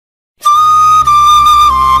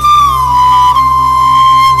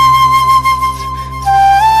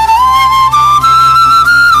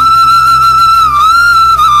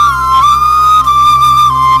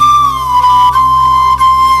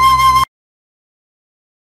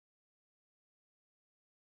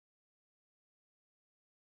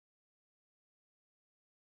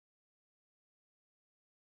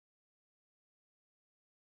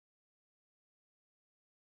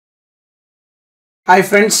Hi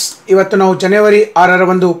friends, ಇವತ್ತು ನಾವು ಜನವರಿ 6ರ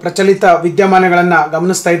ಒಂದು ಪ್ರಚಲಿತ ವಿದ್ಯಮಾನಗಳನ್ನು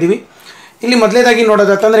ಗಮನಿಸ್ತಾ ಇದ್ದೀವಿ. ಇಲ್ಲಿ ಮೊದಲೇದಾಗಿ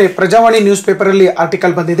ನೋಡೋದಾತಂದರೆ ಪ್ರಜಾವಾಣಿ ನ್ಯೂಸ್ ಪೇಪರಲ್ಲಿ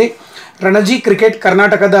ಆರ್ಟಿಕಲ್ ಬಂದಿದೆ. ರಣಜಿ ಕ್ರಿಕೆಟ್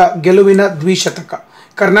ಕರ್ನಾಟಕದ ಗೆಲುವಿನ ದ್ವಿಶತಕ.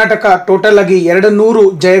 ಕರ್ನಾಟಕ ಟೋಟಲ್ ಆಗಿ 200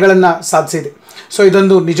 ಜಯಗಳನ್ನು ಸಾಧಿಸಿದೆ. ಸೊ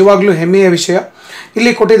ಇದೊಂದು ನಿಜವಾಗ್ಲೂ ಹೆಮ್ಮೆಯ ವಿಷಯ.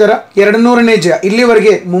 ಇಲ್ಲಿ ಕೊಟ್ಟಿದ್ದಾರೆ 200ನೇ ಜಯ.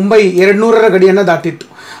 ಇಲ್ಲಿವರೆಗೆ ಮುಂಬೈ 200ರ ಗಡಿಯನ್ನು ದಾಟಿತ್ತು.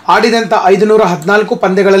 ಆಡಿದಂಥ 514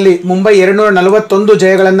 ಪಂದ್ಯಗಳಲ್ಲಿ ಮುಂಬೈ 241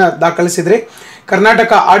 ಜಯಗಳನ್ನು ದಾಖಲಿಸಿದರೆ,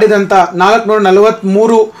 ಕರ್ನಾಟಕ ಆಡಿದಂಥ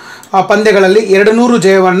 443 ಪಂದ್ಯಗಳಲ್ಲಿ 200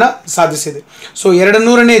 ಜಯವನ್ನು ಸಾಧಿಸಿದೆ. ಸೊ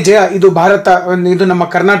 200ನೇ ಜಯ ಇದು ಇದು ನಮ್ಮ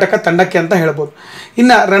ಕರ್ನಾಟಕ ತಂಡಕ್ಕೆ ಅಂತ ಹೇಳ್ಬೋದು.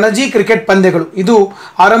 ಇನ್ನು ರಣಜಿ ಕ್ರಿಕೆಟ್ ಪಂದ್ಯಗಳು ಇದು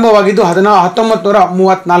ಆರಂಭವಾಗಿದ್ದು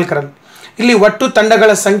 1934ರಲ್ಲಿ. ಇಲ್ಲಿ ಒಟ್ಟು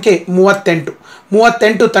ತಂಡಗಳ ಸಂಖ್ಯೆ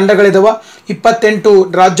 38 ತಂಡಗಳಿದಾವ. 28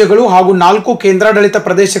 ರಾಜ್ಯಗಳು ಹಾಗೂ 4 ಕೇಂದ್ರಾಡಳಿತ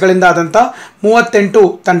ಪ್ರದೇಶಗಳಿಂದ ಆದಂಥ 38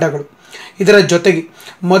 ತಂಡಗಳು. ಇದರ ಜೊತೆಗೆ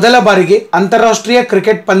ಮೊದಲ ಬಾರಿಗೆ ಅಂತಾರಾಷ್ಟ್ರೀಯ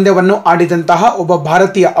ಕ್ರಿಕೆಟ್ ಪಂದ್ಯವನ್ನು ಆಡಿದಂತಹ ಒಬ್ಬ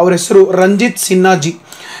ಭಾರತೀಯ, ಅವರ ಹೆಸರು ರಂಜಿತ್ ಸಿನ್ಹಾಜಿ.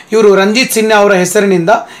 ಇವರು ರಂಜಿತ್ ಸಿನ್ಹಾ ಅವರ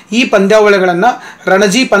ಹೆಸರಿನಿಂದ ಈ ಪಂದ್ಯಾವಳಿಗಳನ್ನು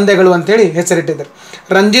ರಣಜಿ ಪಂದ್ಯಗಳು ಅಂತೇಳಿ ಹೆಸರಿಟ್ಟಿದ್ದಾರೆ.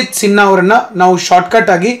 ರಂಜಿತ್ ಸಿನ್ಹಾ ಅವರನ್ನು ನಾವು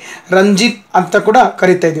ಶಾರ್ಟ್ಕಟ್ ಆಗಿ ರಂಜಿತ್ ಅಂತ ಕೂಡ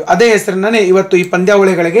ಕರಿತಾ ಇದ್ದೀವಿ. ಅದೇ ಹೆಸರನ್ನೇ ಇವತ್ತು ಈ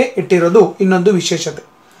ಪಂದ್ಯಾವಳಿಗಳಿಗೆ ಇಟ್ಟಿರೋದು ಇನ್ನೊಂದು ವಿಶೇಷತೆ.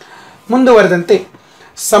 ಮುಂದುವರೆದಂತೆ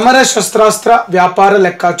ಸಮರ ಶಸ್ತ್ರಾಸ್ತ್ರ ವ್ಯಾಪಾರ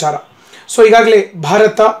ಲೆಕ್ಕಾಚಾರ. ಸೊ ಈಗಾಗಲೇ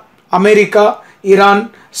Bharat, America, Iran,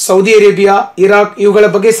 Saudi Arabia, Iraq ಇವುಗಳ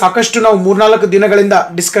ಬಗ್ಗೆ ಸಾಕಷ್ಟು ನಾವು 3-4 ದಿನಗಳಿಂದ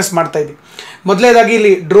ಡಿಸ್ಕಸ್ ಮಾಡ್ತಾ ಇದ್ದೀವಿ. ಮೊದಲನೇದಾಗಿ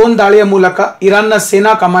ಇಲ್ಲಿ ಡ್ರೋನ್ ದಾಳಿಯ ಮೂಲಕ ಇರಾನ್ನ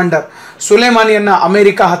ಸೇನಾ ಕಮಾಂಡರ್ ಸುಲೇಮಾನಿಯನ್ನು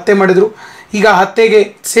ಅಮೆರಿಕ ಹತ್ಯೆ ಮಾಡಿದರು. ಈಗ ಹತ್ಯೆಗೆ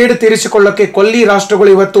ಸೇಡು ತೀರಿಸಿಕೊಳ್ಳೋಕ್ಕೆ ಕೊಲ್ಲಿ ರಾಷ್ಟ್ರಗಳು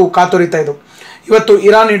ಇವತ್ತು ಕಾತೊರಿತಾ ಇದ್ದವು. ಇವತ್ತು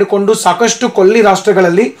ಇರಾನ್ ಹಿಡ್ಕೊಂಡು ಸಾಕಷ್ಟು ಕೊಲ್ಲಿ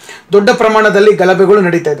ರಾಷ್ಟ್ರಗಳಲ್ಲಿ ದೊಡ್ಡ ಪ್ರಮಾಣದಲ್ಲಿ ಗಲಭೆಗಳು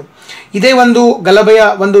ನಡೀತಾ ಇದ್ದವು. ಇದೇ ಒಂದು ಗಲಭೆಯ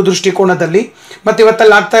ಒಂದು ದೃಷ್ಟಿಕೋನದಲ್ಲಿ ಮತ್ತು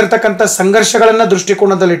ಇವತ್ತಲ್ಲಿ ಆಗ್ತಾ ಇರತಕ್ಕಂಥ ಸಂಘರ್ಷಗಳನ್ನು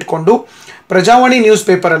ದೃಷ್ಟಿಕೋನದಲ್ಲಿ ಇಟ್ಕೊಂಡು ಪ್ರಜಾವಾಣಿ ನ್ಯೂಸ್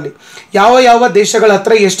ಪೇಪರಲ್ಲಿ ಯಾವ ದೇಶಗಳ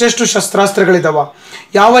ಹತ್ರ ಎಷ್ಟೆಷ್ಟು ಶಸ್ತ್ರಾಸ್ತ್ರಗಳಿದಾವ,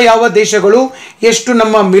 ಯಾವ ದೇಶಗಳು ಎಷ್ಟು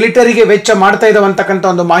ನಮ್ಮ ಮಿಲಿಟರಿಗೆ ವೆಚ್ಚ ಮಾಡ್ತಾ ಇದ್ದಾವೆ ಅಂತಕ್ಕಂಥ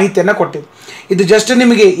ಒಂದು ಮಾಹಿತಿಯನ್ನು ಕೊಟ್ಟಿದೆ. ಇದು ಜಸ್ಟ್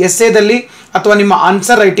ನಿಮಗೆ ಎಸ್ಸೇದಲ್ಲಿ ಅಥವಾ ನಿಮ್ಮ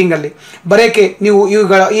ಆನ್ಸರ್ ರೈಟಿಂಗಲ್ಲಿ ಬರೆಯೋಕ್ಕೆ ನೀವು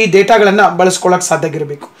ಈ ಡೇಟಾಗಳನ್ನು ಬಳಸ್ಕೊಳ್ಳೋಕೆ ಸಾಧ್ಯ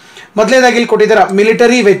ಇರಬೇಕು. ಮೊದಲನೇದಾಗಿ ಇಲ್ಲಿ ಕೊಟ್ಟಿದ್ದಾರೆ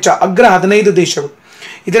ಮಿಲಿಟರಿ ವೆಚ್ಚ ಅಗ್ರ 15 ದೇಶಗಳು.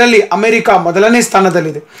 ಇದರಲ್ಲಿ ಅಮೆರಿಕ ಮೊದಲನೇ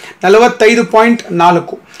ಸ್ಥಾನದಲ್ಲಿದೆ.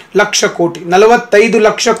 45.4 ಲಕ್ಷ ಕೋಟಿ, 45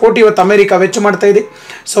 ಲಕ್ಷ ಕೋಟಿ ಇವತ್ತು ಅಮೆರಿಕ ವೆಚ್ಚ ಮಾಡ್ತಾ ಇದೆ.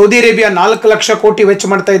 ಸೌದಿ ಅರೇಬಿಯಾ 4 ಲಕ್ಷ ಕೋಟಿ ವೆಚ್ಚ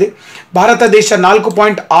ಮಾಡ್ತಾ ಇದೆ. ಭಾರತ ದೇಶ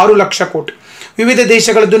 4.6 ಲಕ್ಷ ಕೋಟಿ. ವಿವಿಧ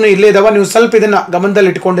ದೇಶಗಳದ್ದನ್ನು ಇಲ್ಲೇ ಇದಾವ. ನೀವು ಸ್ವಲ್ಪ ಇದನ್ನು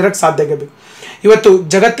ಗಮನದಲ್ಲಿ ಇಟ್ಕೊಂಡಿರೋಕ್ಕೆ ಸಾಧ್ಯ ಆಗಬೇಕು. ಇವತ್ತು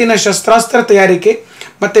ಜಗತ್ತಿನ ಶಸ್ತ್ರಾಸ್ತ್ರ ತಯಾರಿಕೆ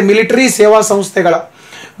ಮತ್ತು ಮಿಲಿಟರಿ ಸೇವಾ ಸಂಸ್ಥೆಗಳ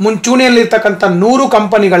ಮುಂಚೂಣಿಯಲ್ಲಿರ್ತಕ್ಕಂಥ 100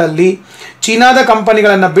 ಕಂಪನಿಗಳಲ್ಲಿ ಚೀನಾದ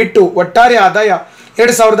ಕಂಪನಿಗಳನ್ನು ಬಿಟ್ಟು ಒಟ್ಟಾರೆ ಆದಾಯ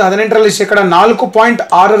 2018ರಲ್ಲಿ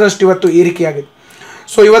 4.6% ಇವತ್ತು ಏರಿಕೆಯಾಗಿದೆ.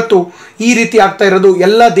 ಸೊ ಇವತ್ತು ಈ ರೀತಿ ಆಗ್ತಾ ಇರೋದು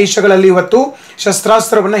ಎಲ್ಲ ದೇಶಗಳಲ್ಲಿ ಇವತ್ತು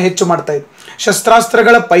ಶಸ್ತ್ರಾಸ್ತ್ರವನ್ನು ಹೆಚ್ಚು ಮಾಡ್ತಾ ಇದೆ.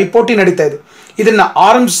 ಶಸ್ತ್ರಾಸ್ತ್ರಗಳ ಪೈಪೋಟಿ ನಡೀತಾ ಇದೆ. ಇದನ್ನು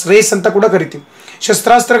ಆರ್ಮ್ಸ್ ರೇಸ್ ಅಂತ ಕೂಡ ಕರಿತೀವಿ.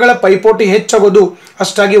 ಶಸ್ತ್ರಾಸ್ತ್ರಗಳ ಪೈಪೋಟಿ ಹೆಚ್ಚಾಗೋದು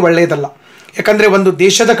ಅಷ್ಟಾಗಿ ಒಳ್ಳೆಯದಲ್ಲ. ಯಾಕಂದರೆ ಒಂದು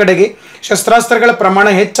ದೇಶದ ಕಡೆಗೆ ಶಸ್ತ್ರಾಸ್ತ್ರಗಳ ಪ್ರಮಾಣ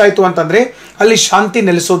ಹೆಚ್ಚಾಯಿತು ಅಂತಂದರೆ ಅಲ್ಲಿ ಶಾಂತಿ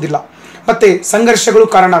ನೆಲೆಸೋದಿಲ್ಲ, ಮತ್ತು ಸಂಘರ್ಷಗಳು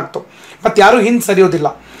ಕಾರಣ ಆಗ್ತವೆ, ಮತ್ತು ಯಾರೂ ಹಿಂದೆ ಸರಿಯೋದಿಲ್ಲ.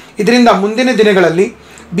 ಇದರಿಂದ ಮುಂದಿನ ದಿನಗಳಲ್ಲಿ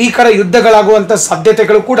ಭೀಕರ ಯುದ್ಧಗಳಾಗುವಂಥ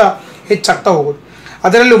ಸಾಧ್ಯತೆಗಳು ಕೂಡ ಹೆಚ್ಚಾಗ್ತಾ ಹೋಗೋದು.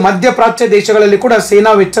 ಅದರಲ್ಲೂ ಮಧ್ಯಪ್ರಾಚ್ಯ ದೇಶಗಳಲ್ಲಿ ಕೂಡ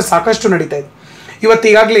ಸೇನಾ ವೆಚ್ಚ ಸಾಕಷ್ಟು ನಡೀತಾ ಇದೆ. ಇವತ್ತು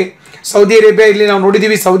ಈಗಾಗಲೇ ಸೌದಿ ಅರೇಬಿಯಾ, ಇಲ್ಲಿ ನಾವು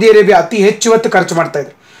ನೋಡಿದ್ದೀವಿ, ಸೌದಿ ಅರೇಬಿಯಾ ಅತಿ ಹೆಚ್ಚು ಇವತ್ತು ಖರ್ಚು ಮಾಡ್ತಾ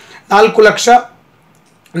ಇದೆ.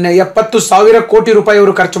 4,70,000 ಕೋಟಿ ರೂಪಾಯಿ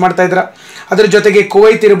ಅವರು ಖರ್ಚು ಮಾಡ್ತಾ ಇದ್ದಾರೆ. ಅದರ ಜೊತೆಗೆ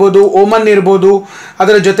ಕುವೈತ್ ಇರ್ಬೋದು, ಓಮನ್ ಇರ್ಬೋದು,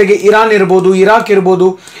 ಅದರ ಜೊತೆಗೆ ಇರಾನ್ ಇರ್ಬೋದು, ಇರಾಕ್ ಇರ್ಬೋದು,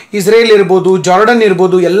 ಇಸ್ರೇಲ್ ಇರ್ಬೋದು, ಜಾರ್ಡನ್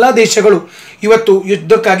ಇರ್ಬೋದು, ಎಲ್ಲ ದೇಶಗಳು ಇವತ್ತು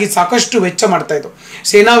ಯುದ್ಧಕ್ಕಾಗಿ ಸಾಕಷ್ಟು ವೆಚ್ಚ ಮಾಡ್ತಾ ಇದ್ದವು.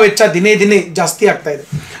 ಸೇನಾ ವೆಚ್ಚ ದಿನೇ ಜಾಸ್ತಿ ಆಗ್ತಾ ಇದೆ.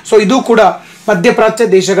 ಸೊ ಇದು ಕೂಡ ಮಧ್ಯಪ್ರಾಚ್ಯ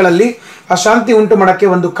ದೇಶಗಳಲ್ಲಿ ಅಶಾಂತಿ ಉಂಟು ಮಾಡೋಕ್ಕೆ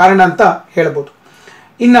ಒಂದು ಕಾರಣ ಅಂತ ಹೇಳ್ಬೋದು.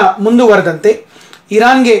 ಇನ್ನು ಮುಂದುವರೆದಂತೆ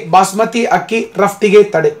ಇರಾನ್ಗೆ ಬಾಸ್ಮತಿ ಅಕ್ಕಿ ರಫ್ತಿಗೆ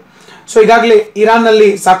ತಡೆ. ಸೊ ಈಗಾಗಲೇ ಇರಾನ್ನಲ್ಲಿ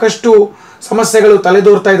ಸಾಕಷ್ಟು ಸಮಸ್ಯೆಗಳು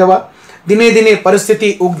ತಲೆದೋರ್ತಾ ಇದ್ದಾವೆ. ದಿನೇ ಪರಿಸ್ಥಿತಿ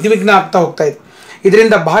ಉದ್ವಿಗ್ನ ಆಗ್ತಾ ಹೋಗ್ತಾ ಇದೆ.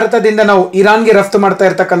 ಇದರಿಂದ ಭಾರತದಿಂದ ನಾವು ಇರಾನ್ಗೆ ರಫ್ತು ಮಾಡ್ತಾ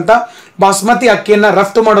ಇರ್ತಕ್ಕಂಥ ಬಾಸ್ಮತಿ ಅಕ್ಕಿಯನ್ನು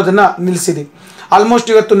ರಫ್ತು ಮಾಡೋದನ್ನು ನಿಲ್ಲಿಸಿದ್ದೀವಿ. ಆಲ್ಮೋಸ್ಟ್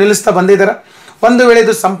ಇವತ್ತು ನಿಲ್ಲಿಸ್ತಾ ಬಂದಿದ್ದಾರೆ. ಒಂದು ವೇಳೆ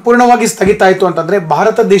ಇದು ಸಂಪೂರ್ಣವಾಗಿ ಸ್ಥಗಿತ ಆಯಿತು ಅಂತಂದರೆ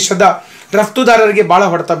ಭಾರತ ದೇಶದ ರಫ್ತುದಾರರಿಗೆ ಭಾಳ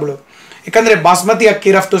ಹೊಡೆತ ಬೀಳೋದು. ಯಾಕಂದರೆ ಬಾಸ್ಮತಿ ಅಕ್ಕಿ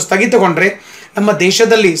ರಫ್ತು ಸ್ಥಗಿತಗೊಂಡ್ರೆ ನಮ್ಮ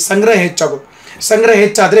ದೇಶದಲ್ಲಿ ಸಂಗ್ರಹ ಹೆಚ್ಚಾಗೋದು. ಸಂಗ್ರಹ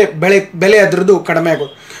ಹೆಚ್ಚಾದರೆ ಬೆಲೆ ಅದರದ್ದು ಕಡಿಮೆ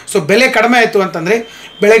ಆಗೋದು. ಸೊ ಬೆಲೆ ಕಡಿಮೆ ಆಯಿತು ಅಂತಂದರೆ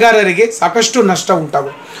ಬೆಳೆಗಾರರಿಗೆ ಸಾಕಷ್ಟು ನಷ್ಟ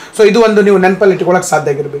ಉಂಟಾಗೋದು. ಸೊ ಇದು ಒಂದು ನೀವು ನೆನಪಲ್ಲಿ ಇಟ್ಕೊಳ್ಳೋಕೆ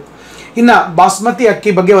ಸಾಧ್ಯ ಆಗಿರಬೇಕು. ಇನ್ನು ಬಾಸ್ಮತಿ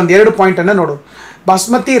ಅಕ್ಕಿ ಬಗ್ಗೆ 1-2 ಪಾಯಿಂಟನ್ನು ನೋಡೋದು.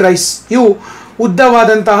 ಬಾಸ್ಮತಿ ರೈಸ್ ಇವು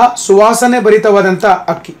ಉದ್ದವಾದಂತಹ ಸುವಾಸನೆ ಭರಿತವಾದಂಥ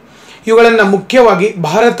ಅಕ್ಕಿ. ಇವುಗಳನ್ನು ಮುಖ್ಯವಾಗಿ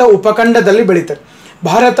ಭಾರತ ಉಪಖಂಡದಲ್ಲಿ ಬೆಳೀತಾರೆ.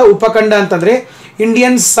 ಭಾರತ ಉಪಖಂಡ ಅಂತಂದರೆ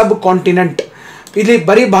ಇಂಡಿಯನ್ ಸಬ್ ಕಾಂಟಿನೆಂಟ್. ಇಲ್ಲಿ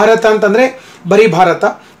ಬರೀ ಭಾರತ ಅಂತಂದರೆ ಬರೀ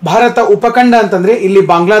ಭಾರತ ಉಪಖಂಡ ಅಂತಂದರೆ ಇಲ್ಲಿ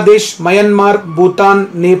ಬಾಂಗ್ಲಾದೇಶ್, ಮಯನ್ಮಾರ್, ಭೂತಾನ್,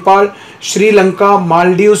 ನೇಪಾಳ್, ಶ್ರೀಲಂಕಾ,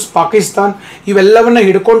 ಮಾಲ್ಡೀವ್ಸ್, ಪಾಕಿಸ್ತಾನ್ ಇವೆಲ್ಲವನ್ನು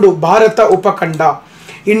ಹಿಡ್ಕೊಂಡು ಭಾರತ ಉಪಖಂಡ,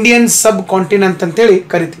 ಇಂಡಿಯನ್ ಸಬ್ ಕಾಂಟಿನೆಂಟ್ ಅಂತೇಳಿ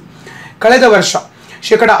ಕರಿತೀವಿ. ಕಳೆದ ವರ್ಷ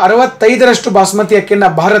 65% ಬಾಸ್ಮತಿ ಅಕ್ಕಿಯನ್ನು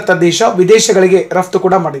ಭಾರತ ದೇಶ ವಿದೇಶಗಳಿಗೆ ರಫ್ತು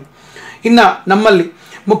ಕೂಡ ಮಾಡಿದೆ. ಇನ್ನು ನಮ್ಮಲ್ಲಿ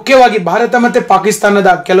ಮುಖ್ಯವಾಗಿ ಭಾರತ ಮತ್ತು ಪಾಕಿಸ್ತಾನದ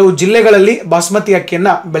ಕೆಲವು ಜಿಲ್ಲೆಗಳಲ್ಲಿ ಬಾಸ್ಮತಿ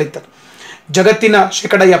ಅಕ್ಕಿಯನ್ನು ಬೆಳೀತಾರೆ. ಜಗತ್ತಿನ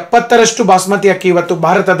 70% ಬಾಸ್ಮತಿ ಅಕ್ಕಿ ಇವತ್ತು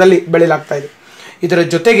ಭಾರತದಲ್ಲಿ ಬೆಳೆಯಲಾಗ್ತಾ ಇದೆ. ಇದರ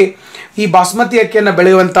ಜೊತೆಗೆ ಈ ಬಾಸ್ಮತಿ ಅಕ್ಕಿಯನ್ನು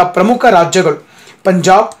ಬೆಳೆಯುವಂಥ ಪ್ರಮುಖ ರಾಜ್ಯಗಳು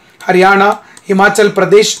ಪಂಜಾಬ್, ಹರಿಯಾಣ, ಹಿಮಾಚಲ್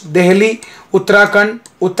ಪ್ರದೇಶ್, ದೆಹಲಿ, ಉತ್ತರಾಖಂಡ್,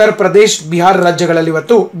 ಉತ್ತರ ಪ್ರದೇಶ್, ಬಿಹಾರ ರಾಜ್ಯಗಳಲ್ಲಿ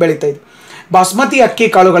ಇವತ್ತು ಬೆಳೀತಾ ಇದೆ. ಬಾಸ್ಮತಿ ಅಕ್ಕಿ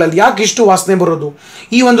ಕಾಳುಗಳಲ್ಲಿ ಯಾಕೆ ಇಷ್ಟು ವಾಸನೆ ಬರೋದು?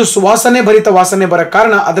 ಈ ಒಂದು ಸುವಾಸನೆ ಭರಿತ ವಾಸನೆ ಬರೋ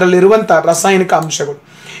ಕಾರಣ ಅದರಲ್ಲಿರುವಂಥ ರಾಸಾಯನಿಕ ಅಂಶಗಳು.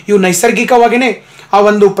 ಇವು ನೈಸರ್ಗಿಕವಾಗಿಯೇ ಆ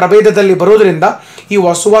ಒಂದು ಪ್ರಭೇದದಲ್ಲಿ ಬರೋದ್ರಿಂದ ಈ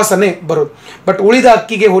ಸುವಾಸನೆ ಬರೋದು. ಬಟ್ ಉಳಿದ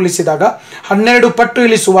ಅಕ್ಕಿಗೆ ಹೋಲಿಸಿದಾಗ 12 ಪಟ್ಟು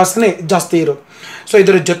ಇಲ್ಲಿ ಸುವಾಸನೆ ಜಾಸ್ತಿ ಇರೋದು. ಸೊ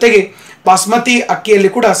ಇದರ ಜೊತೆಗೆ ಬಾಸ್ಮತಿ ಅಕ್ಕಿಯಲ್ಲಿ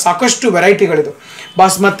ಕೂಡ ಸಾಕಷ್ಟು ವೆರೈಟಿಗಳಿದೆ.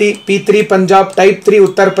 Basmati P3 Punjab, type 3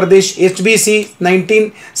 Uttar Pradesh, HBC 19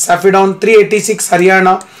 ಸ್ಯಾಫಿಡಾನ್, 386 Haryana,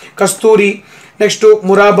 ಕಸ್ತೂರಿ, ನೆಕ್ಸ್ಟು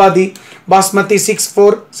ಮುರಾಬಾದಿ, ಬಾಸ್ಮತಿ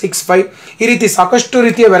 64, 65 ಈ ರೀತಿ ಸಾಕಷ್ಟು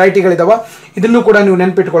ರೀತಿಯ ವೆರೈಟಿಗಳಿದಾವೆ. ಇದನ್ನು ಕೂಡ ನೀವು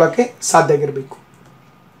ನೆನಪಿಟ್ಕೊಳ್ಳೋಕ್ಕೆ ಸಾಧ್ಯ ಆಗಿರಬೇಕು.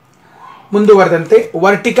 ಮುಂದುವರೆದಂತೆ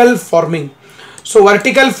vertical farming. So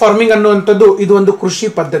vertical farming ಅನ್ನುವಂಥದ್ದು ಇದು ಒಂದು ಕೃಷಿ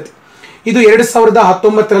ಪದ್ಧತಿ. ಇದು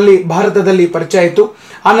 2019ರಲ್ಲಿ ಭಾರತದಲ್ಲಿ ಪರಿಚಯ ಆಯಿತು.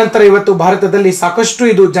 ಆನಂತರ ಇವತ್ತು ಭಾರತದಲ್ಲಿ ಸಾಕಷ್ಟು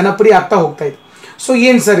ಇದು ಜನಪ್ರಿಯ ಆಗ್ತಾ ಹೋಗ್ತಾ ಇದೆ. ಸೊ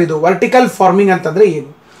ಏನು ಸರ್ ಇದು ವರ್ಟಿಕಲ್ ಫಾರ್ಮಿಂಗ್ ಅಂತಂದರೆ ಏನು?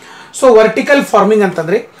 ಸೊ ವರ್ಟಿಕಲ್ ಫಾರ್ಮಿಂಗ್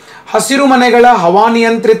ಅಂತಂದರೆ ಹಸಿರು ಮನೆಗಳ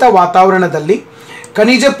ಹವಾನಿಯಂತ್ರಿತ ವಾತಾವರಣದಲ್ಲಿ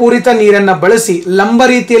ಖನಿಜ ಪೂರಿತ ನೀರನ್ನು ಬಳಸಿ ಲಂಬ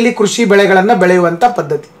ರೀತಿಯಲ್ಲಿ ಕೃಷಿ ಬೆಳೆಗಳನ್ನು ಬೆಳೆಯುವಂಥ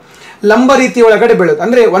ಪದ್ಧತಿ. ಲಂಬ ರೀತಿ ಒಳಗಡೆ ಬೆಳೆಯೋದು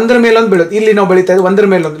ಅಂದರೆ ಒಂದರ ಮೇಲೊಂದು ಬೆಳೆಯೋದು. ಇಲ್ಲಿ ನಾವು ಬೆಳೀತಾ ಇದ್ದೀವಿ ಒಂದರ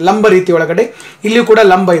ಮೇಲೊಂದು ಲಂಬ ರೀತಿ ಒಳಗಡೆ, ಇಲ್ಲಿಯೂ ಕೂಡ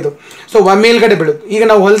ಲಂಬ ಇದು. ಸೊ ಮೇಲ್ಗಡೆ ಬೆಳೆಯೋದು. ಈಗ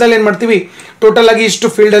ನಾವು ಹೊಲದಲ್ಲಿ ಏನು ಮಾಡ್ತೀವಿ, ಟೋಟಲ್ ಆಗಿ ಇಷ್ಟು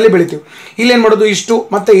ಫೀಲ್ಡಲ್ಲಿ ಬೆಳಿತೀವಿ. ಇಲ್ಲೇನು ಮಾಡೋದು, ಇಷ್ಟು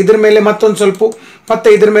ಮತ್ತು ಇದ್ರ ಮೇಲೆ ಮತ್ತೊಂದು ಸ್ವಲ್ಪ, ಮತ್ತು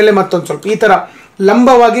ಇದ್ರ ಮೇಲೆ ಮತ್ತೊಂದು ಸ್ವಲ್ಪ, ಈ ಥರ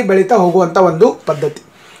ಲಂಬವಾಗಿ ಬೆಳೀತಾ ಹೋಗುವಂಥ ಒಂದು ಪದ್ಧತಿ.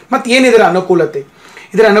 ಮತ್ತು ಏನಿದರ ಅನುಕೂಲತೆ?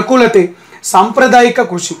 ಇದರ ಅನುಕೂಲತೆ ಸಾಂಪ್ರದಾಯಿಕ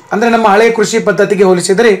ಕೃಷಿ ಅಂದರೆ ನಮ್ಮ ಹಳೆಯ ಕೃಷಿ ಪದ್ಧತಿಗೆ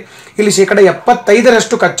ಹೋಲಿಸಿದರೆ ಇಲ್ಲಿ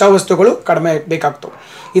 75% ಕಚ್ಚಾ ವಸ್ತುಗಳು ಕಡಿಮೆ ಬೇಕಾಗ್ತವೆ.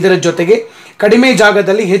 ಇದರ ಜೊತೆಗೆ ಕಡಿಮೆ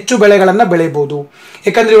ಜಾಗದಲ್ಲಿ ಹೆಚ್ಚು ಬೆಳೆಗಳನ್ನು ಬೆಳೆಯಬಹುದು.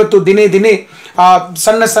 ಯಾಕಂದರೆ ಇವತ್ತು ದಿನೇ ದಿನೇ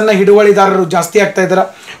ಸಣ್ಣ ಸಣ್ಣ ಹಿಡುವಳಿದಾರರು ಜಾಸ್ತಿ ಆಗ್ತಾ ಇದ್ದಾರೆ.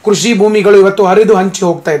 ಕೃಷಿ ಭೂಮಿಗಳು ಇವತ್ತು ಹರಿದು ಹಂಚಿ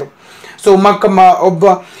ಹೋಗ್ತಾ ಇದ್ದವು. ಸೊ ಒಬ್ಬ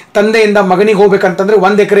ತಂದೆಯಿಂದ ಮಗನಿಗೆ ಹೋಗ್ಬೇಕಂತಂದ್ರೆ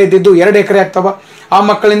 1 ಎಕರೆ ಇದ್ದಿದ್ದು 2 ಎಕರೆ ಆಗ್ತವ. ಆ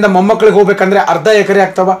ಮಕ್ಕಳಿಂದ ಮೊಮ್ಮಕ್ಕಳಿಗೆ ಹೋಗ್ಬೇಕಂದ್ರೆ ಅರ್ಧ ಎಕರೆ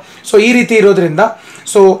ಆಗ್ತವ. ಸೊ ಈ ರೀತಿ ಇರೋದ್ರಿಂದ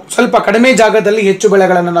ಸೊ ಸ್ವಲ್ಪ ಕಡಿಮೆ ಜಾಗದಲ್ಲಿ ಹೆಚ್ಚು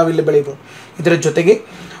ಬೆಳೆಗಳನ್ನು ನಾವು ಇಲ್ಲಿ ಬೆಳಿಬೋದು. ಇದರ ಜೊತೆಗೆ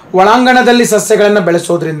ಒಳಾಂಗಣದಲ್ಲಿ ಸಸ್ಯಗಳನ್ನು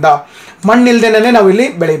ಬೆಳೆಸೋದ್ರಿಂದ ಮಣ್ಣಿಲ್ದೇನೆ ನಾವು ಇಲ್ಲಿ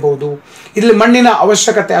ಬೆಳಿಬಹುದು. ಇಲ್ಲಿ ಮಣ್ಣಿನ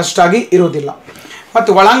ಅವಶ್ಯಕತೆ ಅಷ್ಟಾಗಿ ಇರೋದಿಲ್ಲ.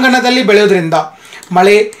 ಮತ್ತು ಒಳಾಂಗಣದಲ್ಲಿ ಬೆಳೆಯೋದ್ರಿಂದ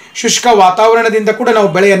ಮಳೆ, ಶುಷ್ಕ ವಾತಾವರಣದಿಂದ ಕೂಡ ನಾವು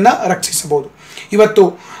ಬೆಳೆಯನ್ನು ರಕ್ಷಿಸಬಹುದು. ಇವತ್ತು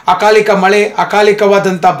ಅಕಾಲಿಕ ಮಳೆ,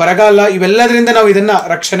 ಅಕಾಲಿಕವಾದಂಥ ಬರಗಾಲ ಇವೆಲ್ಲದರಿಂದ ನಾವು ಇದನ್ನು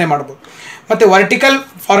ರಕ್ಷಣೆ ಮಾಡ್ಬೋದು. ಮತ್ತು ವರ್ಟಿಕಲ್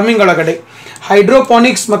ಫಾರ್ಮಿಂಗ್ ಒಳಗಡೆ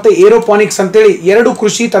ಹೈಡ್ರೋಪಾನಿಕ್ಸ್ ಮತ್ತು ಏರೋಪಾನಿಕ್ಸ್ ಅಂತೇಳಿ 2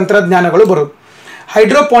 ಕೃಷಿ ತಂತ್ರಜ್ಞಾನಗಳು ಬರೋದು.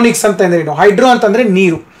 ಹೈಡ್ರೋಪಾನಿಕ್ಸ್ ಅಂತ ಅಂದರೆ ಏನು? ಹೈಡ್ರೋ ಅಂತಂದರೆ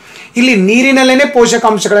ನೀರು. ಇಲ್ಲಿ ನೀರಿನಲ್ಲೇ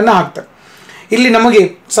ಪೋಷಕಾಂಶಗಳನ್ನು ಹಾಕ್ತಾರೆ. ಇಲ್ಲಿ ನಮಗೆ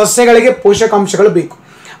ಸಸ್ಯಗಳಿಗೆ ಪೋಷಕಾಂಶಗಳು ಬೇಕು.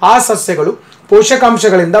 ಆ ಸಸ್ಯಗಳು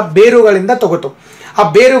ಪೋಷಕಾಂಶಗಳಿಂದ ಬೇರುಗಳಿಂದ ತಗೋತವೆ. ಆ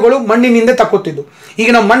ಬೇರುಗಳು ಮಣ್ಣಿನಿಂದ ತಗೋತಿದ್ದು. ಈಗ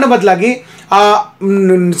ನಾವು ಮಣ್ಣು ಬದಲಾಗಿ ಆ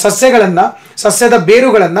ಸಸ್ಯದ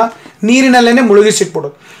ಬೇರುಗಳನ್ನು ನೀರಿನಲ್ಲೇ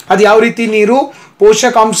ಮುಳುಗಿಸಿಟ್ಬಿಡೋದು. ಅದು ಯಾವ ರೀತಿ ನೀರು?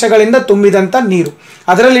 ಪೋಷಕಾಂಶಗಳಿಂದ ತುಂಬಿದಂಥ ನೀರು.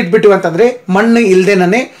 ಅದರಲ್ಲಿ ಇಟ್ಬಿಟ್ಟು ಅಂತಂದರೆ ಮಣ್ಣು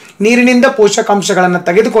ಇಲ್ಲದೇನೆ ನೀರಿನಿಂದ ಪೋಷಕಾಂಶಗಳನ್ನು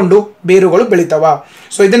ತೆಗೆದುಕೊಂಡು ಬೇರುಗಳು ಬೆಳಿತಾವ.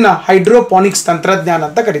 ಸೊ ಇದನ್ನು ಹೈಡ್ರೋಪಾನಿಕ್ಸ್ ತಂತ್ರಜ್ಞಾನ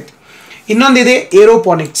ಅಂತ ಕರಿತೀವಿ. ಇನ್ನೊಂದಿದೆ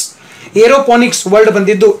ಏರೋಪಾನಿಕ್ಸ್. ಏರೋಪಾನಿಕ್ಸ್ ವರ್ಡ್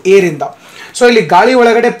ಬಂದಿದ್ದು ಏರಿಂದ. ಸೊ ಇಲ್ಲಿ ಗಾಳಿ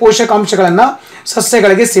ಒಳಗಡೆ ಪೋಷಕಾಂಶಗಳನ್ನು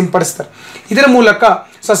ಸಸ್ಯಗಳಿಗೆ ಸಿಂಪಡಿಸ್ತಾರೆ. ಇದರ ಮೂಲಕ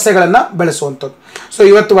ಸಸ್ಯಗಳನ್ನು ಬೆಳೆಸುವಂಥದ್ದು. ಸೊ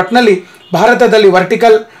ಇವತ್ತು ಒಟ್ಟಿನಲ್ಲಿ ಭಾರತದಲ್ಲಿ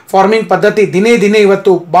ವರ್ಟಿಕಲ್ ಫಾರ್ಮಿಂಗ್ ಪದ್ಧತಿ ದಿನೇ ದಿನೇ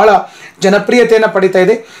ಇವತ್ತು ಭಾಳ ಜನಪ್ರಿಯತೆಯನ್ನು ಪಡಿತಾ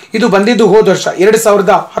ಇದೆ. ಇದು ಬಂದಿದ್ದು ಹೋದ ವರ್ಷ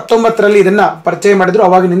 2019ರಲ್ಲಿ ಇದನ್ನು ಪರಿಚಯ ಮಾಡಿದ್ರು.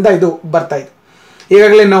 ಅವಾಗಿನಿಂದ ಇದು ಬರ್ತಾ ಇದೆ.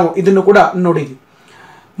 ಈಗಾಗಲೇ ನಾವು ಇದನ್ನು ಕೂಡ ನೋಡಿದ್ವಿ.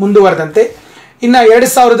 ಮುಂದುವರೆದಂತೆ ಇನ್ನು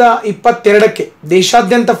 2022ಕ್ಕೆ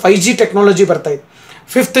ದೇಶಾದ್ಯಂತ 5G ಟೆಕ್ನಾಲಜಿ ಬರ್ತಾ ಇದೆ.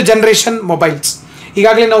 5th generation mobiles.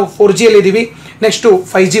 ಈಗಾಗಲೇ ನಾವು 4Gಯಲ್ಲಿದ್ದೀವಿ. ನೆಕ್ಸ್ಟು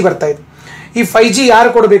 5G ಬರ್ತಾ ಇದೆ. ಈ 5G ಯಾರು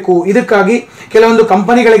ಕೊಡಬೇಕು? ಇದಕ್ಕಾಗಿ ಕೆಲವೊಂದು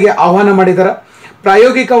ಕಂಪನಿಗಳಿಗೆ ಆಹ್ವಾನ ಮಾಡಿದ್ದಾರೆ.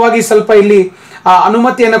 ಪ್ರಾಯೋಗಿಕವಾಗಿ ಸ್ವಲ್ಪ ಇಲ್ಲಿ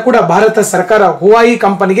ಅನುಮತಿಯನ್ನು ಕೂಡ ಭಾರತ ಸರ್ಕಾರ ಹುವಾಯಿ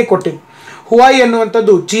ಕಂಪನಿಗೆ ಕೊಟ್ಟಿದೆ. ಹುವಾಯಿ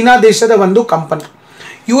ಅನ್ನುವಂಥದ್ದು ಚೀನಾ ದೇಶದ ಒಂದು ಕಂಪನಿ.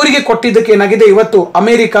 ಇವರಿಗೆ ಕೊಟ್ಟಿದ್ದಕ್ಕೆ ಏನಾಗಿದೆ, ಇವತ್ತು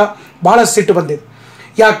ಅಮೇರಿಕ ಬಹಳ ಸಿಟ್ಟು ಬಂದಿದೆ.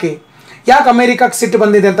 ಯಾಕೆ ಅಮೇರಿಕಕ್ಕೆ ಸಿಟ್ಟು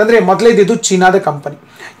ಬಂದಿದೆ ಅಂತಂದರೆ, ಮೊದಲೇದಿದ್ದು ಚೀನಾದ ಕಂಪನಿ.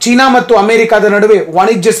 ಚೀನಾ ಮತ್ತು ಅಮೇರಿಕಾದ ನಡುವೆ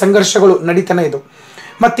ವಾಣಿಜ್ಯ ಸಂಘರ್ಷಗಳು ನಡೀತಾನೆ ಇದ್ದವು.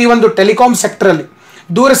 ಮತ್ತು ಈ ಒಂದು ಟೆಲಿಕಾಂ ಸೆಕ್ಟರಲ್ಲಿ,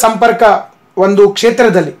 ದೂರ ಸಂಪರ್ಕ ಒಂದು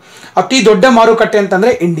ಕ್ಷೇತ್ರದಲ್ಲಿ ಅತಿ ದೊಡ್ಡ ಮಾರುಕಟ್ಟೆ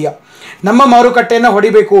ಅಂತಂದರೆ ಇಂಡಿಯಾ. ನಮ್ಮ ಮಾರುಕಟ್ಟೆಯನ್ನು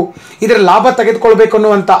ಹೊಡಿಬೇಕು, ಇದರ ಲಾಭ ತೆಗೆದುಕೊಳ್ಬೇಕು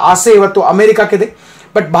ಅನ್ನುವಂಥ ಆಸೆ ಇವತ್ತು ಅಮೇರಿಕಾಕ್ಕಿದೆ.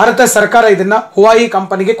 ಬಟ್ ಭಾರತ ಸರ್ಕಾರ ಇದನ್ನು ಹುವಾಯಿ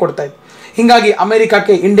ಕಂಪನಿಗೆ ಕೊಡ್ತಾ ಇದೆ. ಹೀಗಾಗಿ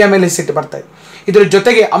ಅಮೇರಿಕಕ್ಕೆ ಇಂಡಿಯಾ ಮೇಲೆ ಸಿಟ್ಟು ಬರ್ತಾ ಇದೆ. ಇದರ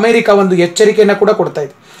ಜೊತೆಗೆ ಅಮೇರಿಕ ಒಂದು ಎಚ್ಚರಿಕೆಯನ್ನು ಕೂಡ ಕೊಡ್ತಾ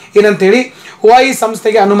ಇದೆ. ಏನಂತೇಳಿ, ಹುವಾಯಿ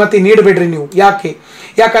ಸಂಸ್ಥೆಗೆ ಅನುಮತಿ ನೀಡಬೇಡ್ರಿ ನೀವು.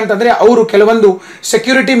 ಯಾಕಂತಂದರೆ ಅವರು ಕೆಲವೊಂದು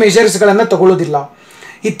ಸೆಕ್ಯೂರಿಟಿ ಮೆಷರ್ಸ್ಗಳನ್ನು ತಗೊಳ್ಳೋದಿಲ್ಲ.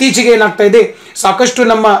 ಇತ್ತೀಚೆಗೆ ಏನಾಗ್ತಾ ಇದೆ, ಸಾಕಷ್ಟು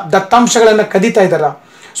ನಮ್ಮ ದತ್ತಾಂಶಗಳನ್ನು ಕದೀತಾ ಇದ್ದಾರ.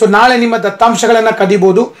 ಸೊ ನಾಳೆ ನಿಮ್ಮ ದತ್ತಾಂಶಗಳನ್ನು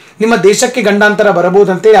ಕದಿಬೋದು, ನಿಮ್ಮ ದೇಶಕ್ಕೆ ಗಂಡಾಂತರ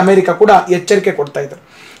ಬರಬಹುದು ಅಂತೇಳಿ ಅಮೇರಿಕ ಕೂಡ ಎಚ್ಚರಿಕೆ ಕೊಡ್ತಾ ಇದ್ದಾರೆ.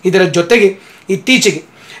 ಇದರ ಜೊತೆಗೆ ಇತ್ತೀಚೆಗೆ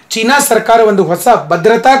ಚೀನಾ ಸರ್ಕಾರ ಒಂದು ಹೊಸ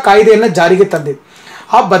ಭದ್ರತಾ ಕಾಯ್ದೆಯನ್ನು ಜಾರಿಗೆ ತಂದಿದೆ. ಆ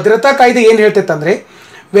ಆ ಭದ್ರತಾ ಕಾಯ್ದೆ ಏನು ಹೇಳ್ತೈತೆ ಅಂದರೆ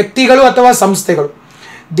ವ್ಯಕ್ತಿಗಳು ಅಥವಾ ಸಂಸ್ಥೆಗಳು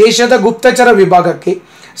ದೇಶದ ಗುಪ್ತಚರ ವಿಭಾಗಕ್ಕೆ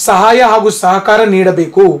ಸಹಾಯ ಹಾಗೂ ಸಹಕಾರ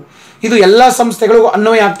ನೀಡಬೇಕು. ಇದು ಎಲ್ಲ ಸಂಸ್ಥೆಗಳಿಗೂ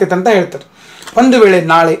ಅನ್ವಯ ಆಗ್ತೈತೆ ಅಂತ ಹೇಳ್ತಾರೆ. ಒಂದು ವೇಳೆ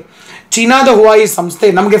ನಾಳೆ ಚೀನಾದ ಹುವಾಯಿ ಸಂಸ್ಥೆ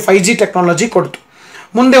ನಮಗೆ 5G ಟೆಕ್ನಾಲಜಿ ಕೊಡ್ತು,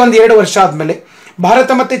 ಮುಂದೆ ಒಂದು 2 ವರ್ಷ ಆದಮೇಲೆ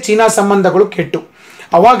ಭಾರತ ಮತ್ತು ಚೀನಾ ಸಂಬಂಧಗಳು ಕೆಟ್ಟು,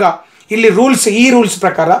 ಆವಾಗ ಇಲ್ಲಿ ಈ ರೂಲ್ಸ್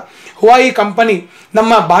ಪ್ರಕಾರ ಹುವಾಯಿ ಕಂಪನಿ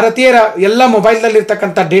ನಮ್ಮ ಭಾರತೀಯರ ಎಲ್ಲ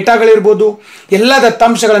ಮೊಬೈಲ್ನಲ್ಲಿರ್ತಕ್ಕಂಥ ಡೇಟಾಗಳಿರ್ಬೋದು ಎಲ್ಲ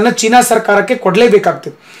ದತ್ತಾಂಶಗಳನ್ನು ಚೀನಾ ಸರ್ಕಾರಕ್ಕೆ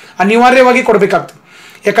ಕೊಡಲೇಬೇಕಾಗ್ತದೆ, ಅನಿವಾರ್ಯವಾಗಿ ಕೊಡಬೇಕಾಗ್ತದೆ.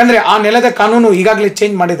 ಯಾಕಂದರೆ ಆ ನೆಲದ ಕಾನೂನು ಈಗಾಗಲೇ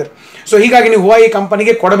ಚೇಂಜ್ ಮಾಡಿದ್ದಾರೆ. ಸೊ ಹೀಗಾಗಿ ನೀವು ಹುವಾಯಿ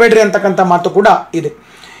ಕಂಪನಿಗೆ ಕೊಡಬೇಡ್ರಿ ಅಂತಕ್ಕಂಥ ಮಾತು ಕೂಡ ಇದೆ.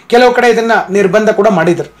 ಕೆಲವು ಕಡೆ ಇದನ್ನು ನಿರ್ಬಂಧ ಕೂಡ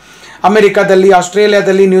ಮಾಡಿದ್ದಾರೆ. ಅಮೆರಿಕಾದಲ್ಲಿ,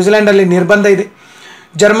 ಆಸ್ಟ್ರೇಲಿಯಾದಲ್ಲಿ, ನ್ಯೂಜಿಲೆಂಡಲ್ಲಿ ನಿರ್ಬಂಧ ಇದೆ.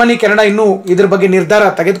 ಜರ್ಮನಿ, ಕೆನಡಾ ಇನ್ನೂ ಇದ್ರ ಬಗ್ಗೆ ನಿರ್ಧಾರ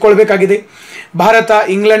ತೆಗೆದುಕೊಳ್ಬೇಕಾಗಿದೆ. ಭಾರತ,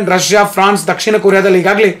 ಇಂಗ್ಲೆಂಡ್, ರಷ್ಯಾ, ಫ್ರಾನ್ಸ್, ದಕ್ಷಿಣ ಕೊರಿಯಾದಲ್ಲಿ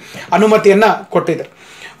ಈಗಾಗಲೇ ಅನುಮತಿಯನ್ನು ಕೊಟ್ಟಿದ್ದಾರೆ.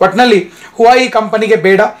 ಒಟ್ಟಿನಲ್ಲಿ ಹುವಾಯಿ ಕಂಪನಿಗೆ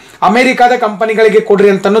ಬೇಡ, ಅಮೆರಿಕಾದ ಕಂಪನಿಗಳಿಗೆ ಕೊಡ್ರಿ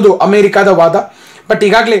ಅಂತ ಅನ್ನೋದು ಅಮೆರಿಕಾದ ವಾದ. ಬಟ್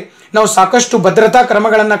ಈಗಾಗಲೇ ನಾವು ಸಾಕಷ್ಟು ಭದ್ರತಾ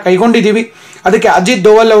ಕ್ರಮಗಳನ್ನು ಕೈಗೊಂಡಿದ್ದೀವಿ. ಅದಕ್ಕೆ ಅಜಿತ್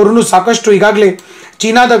ದೋವಲ್ ಅವರು ಸಾಕಷ್ಟು ಈಗಾಗಲೇ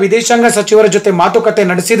ಚೀನಾದ ವಿದೇಶಾಂಗ ಸಚಿವರ ಜೊತೆ ಮಾತುಕತೆ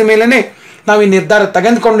ನಡೆಸಿದ ಮೇಲೇ ನಾವು ಈ ನಿರ್ಧಾರ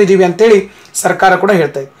ತೆಗೆದುಕೊಂಡಿದ್ದೀವಿ ಅಂತೇಳಿ ಸರ್ಕಾರ ಕೂಡ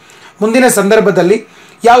ಹೇಳ್ತಾ ಇದೆ. ಮುಂದಿನ ಸಂದರ್ಭದಲ್ಲಿ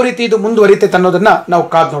ಯಾವ ರೀತಿ ಇದು ಮುಂದುವರಿತೈತೆ ಅನ್ನೋದನ್ನು ನಾವು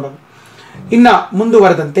ಕಾದು ನೋಡೋಣ. ಇನ್ನು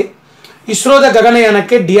ಮುಂದುವರೆದಂತೆ ಇಸ್ರೋದ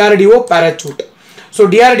ಗಗನಯಾನಕ್ಕೆ DRDO ಪ್ಯಾರಾಚೂಟ್. ಸೊ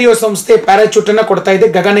DRDO ಸಂಸ್ಥೆ ಪ್ಯಾರಾಚೂಟನ್ನು ಕೊಡ್ತಾ ಇದೆ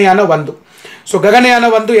ಗಗನಯಾನ 1. ಸೊ ಗಗನಯಾನ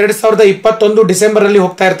 1 2021 ಡಿಸೆಂಬರಲ್ಲಿ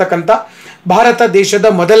ಹೋಗ್ತಾ ಇರತಕ್ಕಂಥ ಭಾರತ ದೇಶದ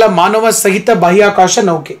ಮೊದಲ ಮಾನವ ಸಹಿತ ಬಾಹ್ಯಾಕಾಶ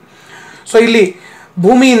ನೌಕೆ. ಸೊ ಇಲ್ಲಿ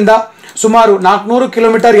ಭೂಮಿಯಿಂದ ಸುಮಾರು 400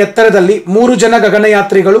 ಕಿಲೋಮೀಟರ್ ಎತ್ತರದಲ್ಲಿ 3 ಜನ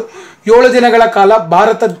ಗಗನಯಾತ್ರಿಗಳು 7 ದಿನಗಳ ಕಾಲ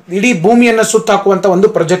ಭಾರತ ಇಡೀ ಭೂಮಿಯನ್ನು ಸುತ್ತಾಕುವಂಥ ಒಂದು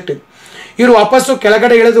ಪ್ರಾಜೆಕ್ಟ್ ಇದು. ಇವರು ವಾಪಸ್ಸು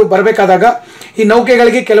ಕೆಳಗಡೆ ಇಳಿದು ಬರಬೇಕಾದಾಗ ಈ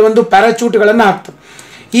ನೌಕೆಗಳಿಗೆ ಕೆಲವೊಂದು ಪ್ಯಾರಾಚೂಟ್ಗಳನ್ನು ಹಾಕ್ತವೆ.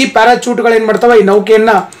 ಈ ಪ್ಯಾರಾಚೂಟ್ಗಳು ಏನು ಮಾಡ್ತವೆ, ಈ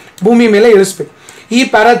ನೌಕೆಯನ್ನು ಭೂಮಿ ಮೇಲೆ ಇಳಿಸ್ಬೇಕು. ಈ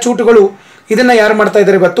ಪ್ಯಾರಾಚೂಟ್ಗಳು ಇದನ್ನು ಯಾರು ಮಾಡ್ತಾ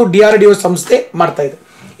ಇದ್ದಾರೆ ಇವತ್ತು? DRDO ಸಂಸ್ಥೆ ಮಾಡ್ತಾ ಇದೆ.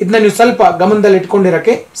 ಇದನ್ನ ನೀವು ಸ್ವಲ್ಪ ಗಮನದಲ್ಲಿ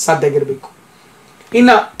ಇಟ್ಕೊಂಡಿರೋಕ್ಕೆ ಸಾಧ್ಯ ಆಗಿರಬೇಕು.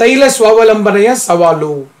 ಇನ್ನು ತೈಲ ಸ್ವಾವಲಂಬನೆಯ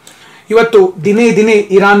ಸವಾಲು. ಇವತ್ತು ದಿನೇ ದಿನೇ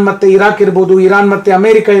ಇರಾನ್ ಮತ್ತು ಇರಾಕ್ ಇರ್ಬೋದು, ಇರಾನ್ ಮತ್ತು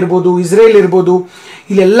ಅಮೆರಿಕ ಇರ್ಬೋದು, ಇಸ್ರೇಲ್ ಇರ್ಬೋದು,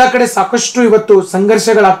 ಇಲ್ಲೆಲ್ಲ ಕಡೆ ಸಾಕಷ್ಟು ಇವತ್ತು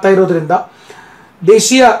ಸಂಘರ್ಷಗಳಾಗ್ತಾ ಇರೋದ್ರಿಂದ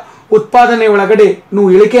ದೇಶೀಯ ಉತ್ಪಾದನೆ ಒಳಗಡೆ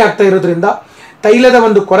ಇಳಿಕೆ ಆಗ್ತಾ ಇರೋದ್ರಿಂದ ತೈಲದ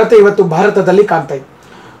ಒಂದು ಕೊರತೆ ಇವತ್ತು ಭಾರತದಲ್ಲಿ ಕಾಣ್ತಾ ಇದೆ.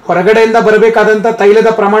 ಹೊರಗಡೆಯಿಂದ ಬರಬೇಕಾದಂಥ ತೈಲದ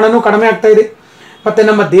ಪ್ರಮಾಣನೂ ಕಡಿಮೆ ಆಗ್ತಾ ಇದೆ, ಮತ್ತು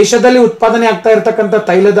ನಮ್ಮ ದೇಶದಲ್ಲಿ ಉತ್ಪಾದನೆ ಆಗ್ತಾ ಇರತಕ್ಕಂಥ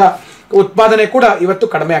ತೈಲದ ಉತ್ಪಾದನೆ ಕೂಡ ಇವತ್ತು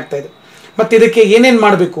ಕಡಿಮೆ ಆಗ್ತಾ ಇದೆ. ಮತ್ತು ಇದಕ್ಕೆ ಏನೇನು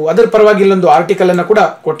ಮಾಡಬೇಕು ಅದರ ಪರವಾಗಿ ಇಲ್ಲೊಂದು ಆರ್ಟಿಕಲನ್ನು ಕೂಡ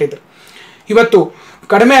ಕೊಟ್ಟಿದ್ರು. ಇವತ್ತು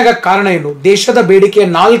ಕಡಿಮೆ ಆಗಕ್ಕೆ ಕಾರಣ ಏನು? ದೇಶದ ಬೇಡಿಕೆಯ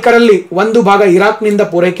 4ರಲ್ಲಿ 1 ಭಾಗ ಇರಾಕ್ನಿಂದ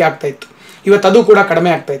ಪೂರೈಕೆ ಆಗ್ತಾ ಇತ್ತು, ಇವತ್ತು ಅದು ಕೂಡ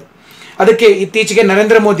ಕಡಿಮೆ ಆಗ್ತಾ ಇದೆ. ಅದಕ್ಕೆ ಇತ್ತೀಚೆಗೆ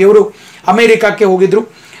ನರೇಂದ್ರ ಮೋದಿ ಅವರು ಅಮೆರಿಕಕ್ಕೆ ಹೋಗಿದ್ರು,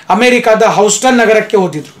 ಅಮೆರಿಕಾದ ಹೌಸ್ಟನ್ ನಗರಕ್ಕೆ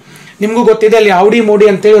ಹೋಗಿದ್ರು. ನಿಮಗೂ ಗೊತ್ತಿದೆ, ಅಲ್ಲಿ ಹೌಡಿ ಮೋಡಿ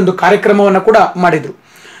ಅಂತೇಳಿ ಒಂದು ಕಾರ್ಯಕ್ರಮವನ್ನು ಕೂಡ ಮಾಡಿದರು.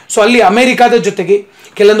 ಸೊ ಅಲ್ಲಿ ಅಮೆರಿಕಾದ ಜೊತೆಗೆ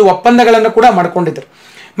ಕೆಲವೊಂದು ಒಪ್ಪಂದಗಳನ್ನು ಕೂಡ ಮಾಡ್ಕೊಂಡಿದ್ರು.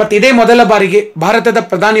 ಮತ್ತು ಇದೇ ಮೊದಲ ಬಾರಿಗೆ ಭಾರತದ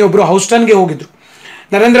ಪ್ರಧಾನಿಯೊಬ್ಬರು ಹೌಸ್ಟನ್ಗೆ ಹೋಗಿದ್ರು.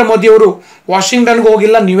 ನರೇಂದ್ರ ಮೋದಿ ಅವರು ವಾಷಿಂಗ್ಟನ್ಗೂ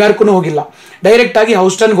ಹೋಗಿಲ್ಲ, ನ್ಯೂಯಾರ್ಕ್ಗೂ ಹೋಗಿಲ್ಲ, ಡೈರೆಕ್ಟಾಗಿ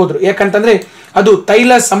ಹೌಸ್ಟನ್ಗೆ ಹೋದ್ರು. ಯಾಕಂತಂದರೆ ಅದು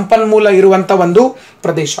ತೈಲ ಸಂಪನ್ಮೂಲ ಇರುವಂಥ ಒಂದು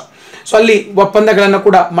ಪ್ರದೇಶ. ಸೊ ಅಲ್ಲಿ ಒಪ್ಪಂದಗಳನ್ನು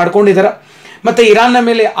ಕೂಡ ಮಾಡ್ಕೊಂಡಿದ್ದಾರೆ. ಮತ್ತು ಇರಾನ್ನ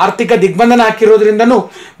ಮೇಲೆ ಆರ್ಥಿಕ ದಿಗ್ಬಂಧನ ಹಾಕಿರೋದ್ರಿಂದನೂ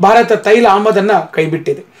ಭಾರತ ತೈಲ ಆಮದನ್ನು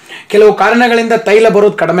ಕೈಬಿಟ್ಟಿದೆ. ಕೆಲವು ಕಾರಣಗಳಿಂದ ತೈಲ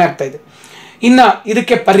ಬರೋದು ಕಡಿಮೆ ಆಗ್ತಾ ಇದೆ. ಇನ್ನು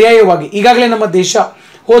ಇದಕ್ಕೆ ಪರ್ಯಾಯವಾಗಿ ಈಗಾಗಲೇ ನಮ್ಮ ದೇಶ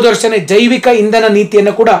ಹೋದ ವರ್ಷನೇ ಜೈವಿಕ ಇಂಧನ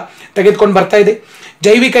ನೀತಿಯನ್ನು ಕೂಡ ತೆಗೆದುಕೊಂಡು ಬರ್ತಾ ಇದೆ.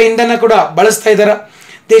 ಜೈವಿಕ ಇಂಧನ ಕೂಡ ಬಳಸ್ತಾ ಇದ್ದಾರೆ.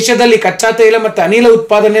 ದೇಶದಲ್ಲಿ ಕಚ್ಚಾ ತೈಲ ಮತ್ತು ಅನಿಲ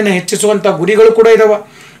ಉತ್ಪಾದನೆಯನ್ನು ಹೆಚ್ಚಿಸುವಂಥ ಗುರಿಗಳು ಕೂಡ ಇದಾವೆ.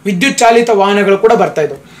 ವಿದ್ಯುತ್ ಚಾಲಿತ ವಾಹನಗಳು ಕೂಡ ಬರ್ತಾ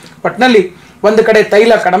ಇದ್ದಾವೆ. ಒಟ್ಟಿನಲ್ಲಿ ಒಂದು ಕಡೆ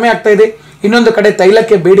ತೈಲ ಕಡಿಮೆ ಆಗ್ತಾ ಇದೆ, ಇನ್ನೊಂದು ಕಡೆ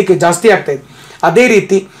ತೈಲಕ್ಕೆ ಬೇಡಿಕೆ ಜಾಸ್ತಿ ಆಗ್ತಾ ಇದೆ. ಅದೇ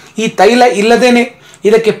ರೀತಿ ಈ ತೈಲ ಇಲ್ಲದೇನೆ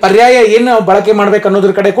ಇದಕ್ಕೆ ಪರ್ಯಾಯ ಏನು ನಾವು ಬಳಕೆ ಮಾಡಬೇಕು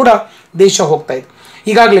ಅನ್ನೋದ್ರ ಕಡೆ ಕೂಡ ದೇಶ ಹೋಗ್ತಾ ಇದೆ.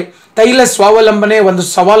 ಈಗಾಗಲೇ ತೈಲ ಸ್ವಾವಲಂಬನೆ ಒಂದು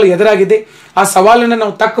ಸವಾಲು ಎದುರಾಗಿದೆ. ಆ ಸವಾಲನ್ನು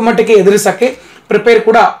ನಾವು ತಕ್ಕ ಮಟ್ಟಿಗೆ ಎದುರಿಸೋಕ್ಕೆ ಪ್ರಿಪೇರ್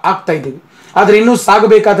ಕೂಡ ಆಗ್ತಾ ಇದ್ದೀವಿ. ಆದರೆ ಇನ್ನೂ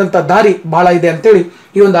ಸಾಗಬೇಕಾದಂಥ ದಾರಿ ಬಹಳ ಇದೆ ಅಂತೇಳಿ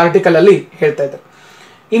ಈ ಒಂದು ಆರ್ಟಿಕಲಲ್ಲಿ ಹೇಳ್ತಾ ಇದ್ದಾರೆ.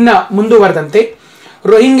 ಇನ್ನು ಮುಂದುವರೆದಂತೆ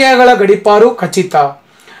ರೋಹಿಂಗ್ಯಾಗಳ ಗಡೀಪಾರು ಖಚಿತ,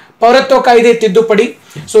 ಪೌರತ್ವ ಕಾಯ್ದೆ ತಿದ್ದುಪಡಿ.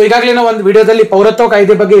 ಸೊ ಈಗಾಗಲೇ ನಾವು ಒಂದು ವಿಡಿಯೋದಲ್ಲಿ ಪೌರತ್ವ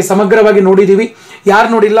ಕಾಯ್ದೆ ಬಗ್ಗೆ ಸಮಗ್ರವಾಗಿ ನೋಡಿದ್ದೀವಿ. ಯಾರು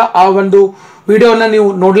ನೋಡಿಲ್ಲ ಆ ಒಂದು ವಿಡಿಯೋನ ನೀವು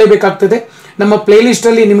ನೋಡಲೇಬೇಕಾಗ್ತದೆ. ನಮ್ಮ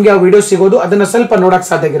ಪ್ಲೇಲಿಸ್ಟಲ್ಲಿ ನಿಮಗೆ ಆ ವಿಡಿಯೋ ಸಿಗೋದು, ಅದನ್ನು ಸ್ವಲ್ಪ ನೋಡೋಕ್ಕೆ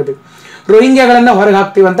ಸಾಧ್ಯ ಆಗಿರಬೇಕು. ರೋಹಿಂಗ್ಯಾಗಳನ್ನು ಹೊರಗೆ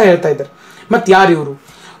ಹಾಕ್ತೀವಿ ಅಂತ ಹೇಳ್ತಾ ಇದ್ದಾರೆ. ಮತ್ತು ಯಾರು ಇವರು?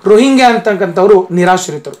 ರೋಹಿಂಗ್ಯಾ ಅಂತಕ್ಕಂಥವ್ರು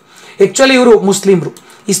ನಿರಾಶ್ರಿತರು. ಆ್ಯಕ್ಚುಲಿ ಇವರು ಮುಸ್ಲಿಮ್ರು,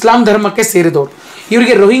 ಇಸ್ಲಾಂ ಧರ್ಮಕ್ಕೆ ಸೇರಿದವರು.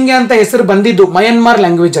 ಇವರಿಗೆ ರೋಹಿಂಗ್ಯಾ ಅಂತ ಹೆಸರು ಬಂದಿದ್ದು ಮಯನ್ಮಾರ್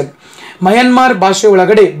ಲ್ಯಾಂಗ್ವೇಜಲ್ಲಿ. ಮಯನ್ಮಾರ್ ಭಾಷೆ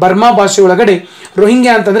ಒಳಗಡೆ, ಬರ್ಮಾ ಭಾಷೆ ಒಳಗಡೆ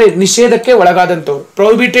ರೋಹಿಂಗ್ಯಾ ಅಂತಂದರೆ ನಿಷೇಧಕ್ಕೆ ಒಳಗಾದಂಥವ್ರು,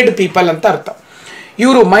 ಪ್ರೊಹಿಬಿಟೆಡ್ ಪೀಪಲ್ ಅಂತ ಅರ್ಥ.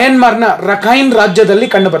 ಇವರು ಮಯನ್ಮಾರ್ನ ರಖೈನ್ ರಾಜ್ಯದಲ್ಲಿ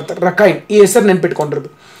ಕಂಡು ಬರ್ತಾರೆ. ರಖೈನ್ ಈ ಹೆಸರು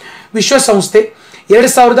ನೆನ್ಪಿಟ್ಕೊಂಡಿರೋದು. ವಿಶ್ವಸಂಸ್ಥೆ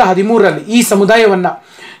 2013ರಲ್ಲಿ ಈ ಸಮುದಾಯವನ್ನು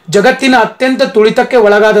ಜಗತ್ತಿನ ಅತ್ಯಂತ ತುಳಿತಕ್ಕೆ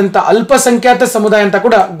ಒಳಗಾದಂಥ ಅಲ್ಪಸಂಖ್ಯಾತ ಸಮುದಾಯ ಅಂತ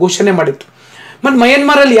ಕೂಡ ಘೋಷಣೆ ಮಾಡಿತ್ತು. ಮತ್ತು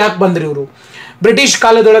ಮಯನ್ಮಾರಲ್ಲಿ ಯಾಕೆ ಬಂದ್ರಿ ಇವರು? ಬ್ರಿಟಿಷ್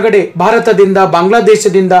ಕಾಲದೊಳಗಡೆ ಭಾರತದಿಂದ,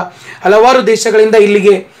 ಬಾಂಗ್ಲಾದೇಶದಿಂದ, ಹಲವಾರು ದೇಶಗಳಿಂದ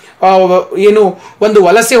ಇಲ್ಲಿಗೆ ಏನು ಒಂದು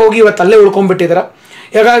ವಲಸೆ ಹೋಗಿ ಇವತ್ತಲ್ಲೇ ಉಳ್ಕೊಂಡ್ಬಿಟ್ಟಿದ್ದಾರೆ.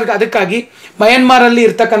 ಅದಕ್ಕಾಗಿ ಮಯನ್ಮಾರಲ್ಲಿ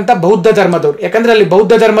ಇರ್ತಕ್ಕಂಥ ಬೌದ್ಧ ಧರ್ಮದವರು, ಯಾಕಂದರೆ ಅಲ್ಲಿ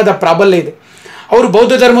ಬೌದ್ಧ ಧರ್ಮದ ಪ್ರಾಬಲ್ಯ ಇದೆ, ಅವರು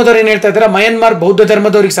ಬೌದ್ಧ ಧರ್ಮದವ್ರು ಏನು ಹೇಳ್ತಾ ಇದ್ದಾರೆ, ಮಯನ್ಮಾರ್ ಬೌದ್ಧ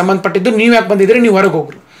ಧರ್ಮದವ್ರಿಗೆ ಸಂಬಂಧಪಟ್ಟಿದ್ದು, ನೀವು ಯಾಕೆ ಬಂದಿದ್ರೆ ನೀವು ಹೊರಗೆ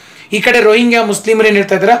ಹೋಗ್ರಿ. ಈ ಕಡೆ ರೋಹಿಂಗ್ಯಾ ಮುಸ್ಲಿಮರು ಏನು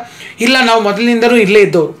ಹೇಳ್ತಾ ಇದ್ದಾರೆ, ಇಲ್ಲ ನಾವು ಮೊದಲಿನಿಂದಲೂ ಇಲ್ಲೇ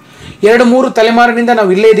ಇದ್ದವರು, 2-3 ತಲೆಮಾರಿನಿಂದ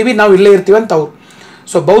ನಾವು ಇಲ್ಲೇ ಇದ್ದೀವಿ, ನಾವು ಇಲ್ಲೇ ಇರ್ತೀವಿ ಅಂತ ಅವರು.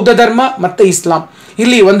 ಸೊ ಬೌದ್ಧ ಧರ್ಮ ಮತ್ತು ಇಸ್ಲಾಂ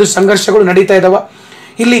ಇಲ್ಲಿ ಒಂದು ಸಂಘರ್ಷಗಳು ನಡೀತಾ ಇದ್ದಾವೆ.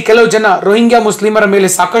 ಇಲ್ಲಿ ಕೆಲವು ಜನ ರೋಹಿಂಗ್ಯಾ ಮುಸ್ಲಿಮರ ಮೇಲೆ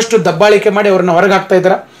ಸಾಕಷ್ಟು ದಬ್ಬಾಳಿಕೆ ಮಾಡಿ ಅವ್ರನ್ನ ಹೊರಗೆ ಹಾಕ್ತಾ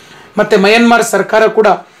ಇದ್ದಾರೆ. ಮತ್ತು ಮಯನ್ಮಾರ್ ಸರ್ಕಾರ ಕೂಡ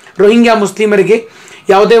ರೋಹಿಂಗ್ಯಾ ಮುಸ್ಲಿಮರಿಗೆ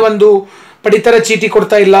ಯಾವುದೇ ಒಂದು ಪಡಿತರ ಚೀಟಿ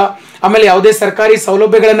ಕೊಡ್ತಾ ಇಲ್ಲ, ಆಮೇಲೆ ಯಾವುದೇ ಸರ್ಕಾರಿ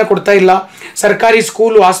ಸೌಲಭ್ಯಗಳನ್ನು ಕೊಡ್ತಾ ಇಲ್ಲ, ಸರ್ಕಾರಿ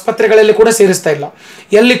ಸ್ಕೂಲು ಆಸ್ಪತ್ರೆಗಳಲ್ಲಿ ಕೂಡ ಸೇರಿಸ್ತಾ ಇಲ್ಲ.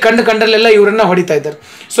 ಎಲ್ಲಿ ಕಂಡಲ್ಲೆಲ್ಲ ಇವರನ್ನ ಹೊಡಿತಾ ಇದ್ದಾರೆ.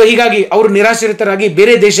 ಸೊ ಹೀಗಾಗಿ ಅವರು ನಿರಾಶ್ರಿತರಾಗಿ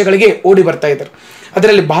ಬೇರೆ ದೇಶಗಳಿಗೆ ಓಡಿ ಬರ್ತಾ ಇದ್ದಾರೆ.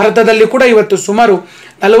 ಅದರಲ್ಲಿ ಭಾರತದಲ್ಲಿ ಕೂಡ ಇವತ್ತು ಸುಮಾರು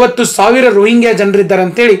 40,000 ರೋಹಿಂಗ್ಯಾ ಜನರಿದ್ದಾರೆ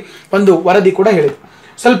ಅಂತೇಳಿ ಒಂದು ವರದಿ ಕೂಡ ಹೇಳಿದೆ.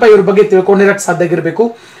 ಸ್ವಲ್ಪ ಇವ್ರ ಬಗ್ಗೆ ತಿಳ್ಕೊಂಡಿರಕ್ಕೆ ಸಾಧ್ಯ ಆಗಿರಬೇಕು.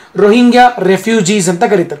 ರೋಹಿಂಗ್ಯಾ ರೆಫ್ಯೂಜೀಸ್ ಅಂತ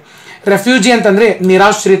ಕರೀತಾರೆ. ರೆಫ್ಯೂಜಿ ಅಂತಂದರೆ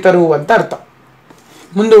ನಿರಾಶ್ರಿತರು ಅಂತ ಅರ್ಥ.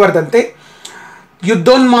 ಮುಂದುವರೆದಂತೆ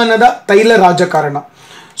ಯುದ್ಧೋನ್ಮಾನದ ತೈಲ ರಾಜಕಾರಣ.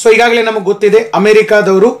 ಸೊ ಈಗಾಗಲೇ ನಮಗೆ ಗೊತ್ತಿದೆ,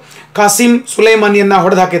 ಅಮೆರಿಕಾದವರು ಕಾಸಿಂ ಸುಲೈಮಾನಿಯನ್ನ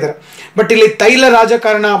ಹೊಡೆದು ಹಾಕಿದ್ದಾರೆ. ಬಟ್ ಇಲ್ಲಿ ತೈಲ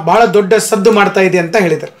ರಾಜಕಾರಣ ಬಹಳ ದೊಡ್ಡ ಸದ್ದು ಮಾಡ್ತಾ ಇದೆ ಅಂತ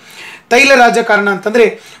ಹೇಳಿದ್ದಾರೆ. ತೈಲ ರಾಜಕಾರಣ ಅಂತಂದರೆ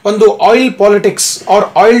ಒಂದು oil politics R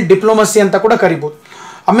oil diplomacy ಅಂತ ಕೂಡ ಕರಿಬೋದು.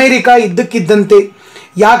 ಅಮೆರಿಕ ಇದ್ದಕ್ಕಿದ್ದಂತೆ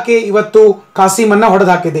ಯಾಕೆ ಇವತ್ತು ಕಾಸಿಮನ್ನು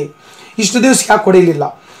ಹೊಡೆದು ಹಾಕಿದೆ, ಇಷ್ಟು ದಿವಸ ಯಾಕೆ ಹೊಡೆಯಲಿಲ್ಲ?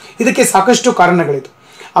 ಇದಕ್ಕೆ ಸಾಕಷ್ಟು ಕಾರಣಗಳಿದು.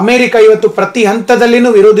 ಅಮೆರಿಕ ಇವತ್ತು ಪ್ರತಿ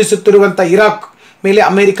ಹಂತದಲ್ಲಿನೂ ವಿರೋಧಿಸುತ್ತಿರುವಂಥ ಇರಾಕ್ ಮೇಲೆ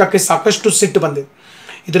ಅಮೆರಿಕಕ್ಕೆ ಸಾಕಷ್ಟು ಸಿಟ್ಟು ಬಂದಿದೆ.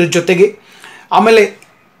 ಇದರ ಜೊತೆಗೆ ಆಮೇಲೆ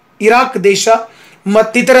ಇರಾಕ್ ದೇಶ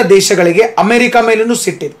ಮತ್ತಿತರ ದೇಶಗಳಿಗೆ ಅಮೆರಿಕ ಮೇಲೂ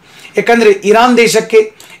ಸಿಟ್ಟಿದೆ. ಯಾಕಂದರೆ ಇರಾನ್ ದೇಶಕ್ಕೆ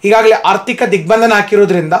ಈಗಾಗಲೇ ಆರ್ಥಿಕ ದಿಗ್ಬಂಧನ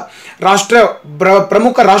ಹಾಕಿರೋದ್ರಿಂದ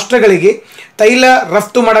ಪ್ರಮುಖ ರಾಷ್ಟ್ರಗಳಿಗೆ ತೈಲ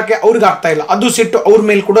ರಫ್ತು ಮಾಡೋಕ್ಕೆ ಅವ್ರಿಗೆ ಆಗ್ತಾ ಇಲ್ಲ. ಅದು ಸಿಟ್ಟು ಅವ್ರ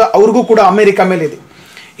ಮೇಲೆ ಕೂಡ, ಅವ್ರಿಗೂ ಕೂಡ ಅಮೆರಿಕ ಮೇಲಿದೆ.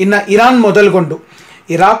 ಇನ್ನು ಇರಾನ್ ಮೊದಲುಗೊಂಡು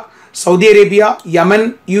Iraq, Saudi Arabia, Yaman,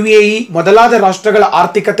 UAE ಮೊದಲಾದ ರಾಷ್ಟ್ರಗಳ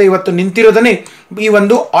ಆರ್ಥಿಕತೆ ಇವತ್ತು ನಿಂತಿರೋದನ್ನೇ ಈ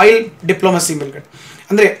ಒಂದು ಆಯಿಲ್ ಡಿಪ್ಲೊಮಸಿ ಮೇಲ್ಗಡೆ,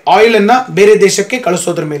 ಅಂದರೆ ಆಯಿಲನ್ನು ಬೇರೆ ದೇಶಕ್ಕೆ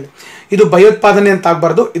ಕಳಿಸೋದ್ರ ಮೇಲೆ. ಇದು ಭಯೋತ್ಪಾದನೆ ಅಂತ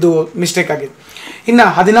ಆಗಬಾರ್ದು, ಇದು ಮಿಸ್ಟೇಕ್ ಆಗಿದೆ. ಇನ್ನು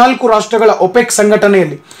 14 ರಾಷ್ಟ್ರಗಳ ಒಪೆಕ್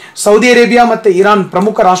ಸಂಘಟನೆಯಲ್ಲಿ ಸೌದಿ ಅರೇಬಿಯಾ ಮತ್ತು ಇರಾನ್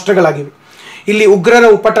ಪ್ರಮುಖ ರಾಷ್ಟ್ರಗಳಾಗಿವೆ. ಇಲ್ಲಿ ಉಗ್ರರ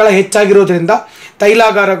ಉಪಟಳ ಹೆಚ್ಚಾಗಿರೋದ್ರಿಂದ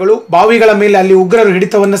ತೈಲಾಗಾರಗಳು, ಬಾವಿಗಳ ಮೇಲೆ ಅಲ್ಲಿ ಉಗ್ರರು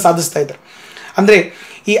ಹಿಡಿತವನ್ನು ಸಾಧಿಸ್ತಾ ಇದ್ದಾರೆ. ಅಂದರೆ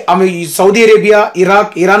ಈ ಸೌದಿ ಅರೇಬಿಯಾ,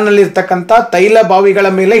 ಇರಾಕ್, ಇರಾನ್ನಲ್ಲಿರ್ತಕ್ಕಂಥ ತೈಲ ಬಾವಿಗಳ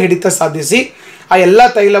ಮೇಲೆ ಹಿಡಿತ ಸಾಧಿಸಿ ಆ ಎಲ್ಲ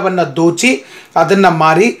ತೈಲವನ್ನು ದೋಚಿ ಅದನ್ನು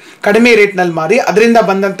ಮಾರಿ, ಕಡಿಮೆ ರೇಟ್ನಲ್ಲಿ ಮಾರಿ, ಅದರಿಂದ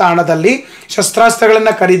ಬಂದಂಥ ಹಣದಲ್ಲಿ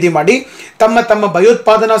ಶಸ್ತ್ರಾಸ್ತ್ರಗಳನ್ನು ಖರೀದಿ ಮಾಡಿ ತಮ್ಮ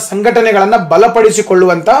ಭಯೋತ್ಪಾದನಾ ಸಂಘಟನೆಗಳನ್ನು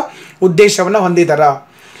ಬಲಪಡಿಸಿಕೊಳ್ಳುವಂಥ ಉದ್ದೇಶವನ್ನು ಹೊಂದಿದ್ದಾರೆ.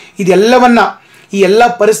 ಇದೆಲ್ಲವನ್ನು, ಈ ಎಲ್ಲ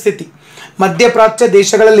ಪರಿಸ್ಥಿತಿ, ಮಧ್ಯಪ್ರಾಚ್ಯ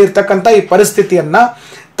ದೇಶಗಳಲ್ಲಿ ಇರ್ತಕ್ಕಂಥ ಈ ಪರಿಸ್ಥಿತಿಯನ್ನು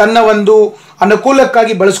ತನ್ನ ಒಂದು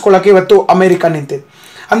ಅನುಕೂಲಕ್ಕಾಗಿ ಬಳಸ್ಕೊಳ್ಳೋಕೆ ಇವತ್ತು ಅಮೆರಿಕ ನಿಂತಿದೆ.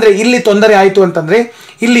 ಅಂದರೆ ಇಲ್ಲಿ ತೊಂದರೆ ಆಯಿತು ಅಂತಂದರೆ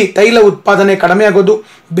ಇಲ್ಲಿ ತೈಲ ಉತ್ಪಾದನೆ ಕಡಿಮೆ ಆಗೋದು,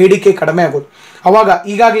 ಬೇಡಿಕೆ ಕಡಿಮೆ ಆಗೋದು. ಆವಾಗ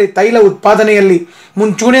ಈಗಾಗಲೇ ತೈಲ ಉತ್ಪಾದನೆಯಲ್ಲಿ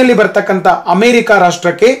ಮುಂಚೂಣಿಯಲ್ಲಿ ಬರ್ತಕ್ಕಂಥ ಅಮೆರಿಕ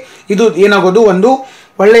ರಾಷ್ಟ್ರಕ್ಕೆ ಇದು ಏನಾಗೋದು, ಒಂದು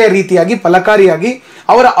ಒಳ್ಳೆಯ ರೀತಿಯಾಗಿ ಫಲಕಾರಿಯಾಗಿ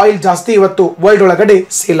ಅವರ ಆಯಿಲ್ ಜಾಸ್ತಿ ಇವತ್ತು ವರ್ಲ್ಡ್ ಒಳಗಡೆ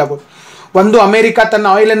ಸೇಲ್ ಆಗೋದು. ಒಂದು ಅಮೆರಿಕ ತನ್ನ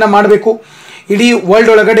ಆಯಿಲನ್ನು ಮಾಡಬೇಕು, ಇಡೀ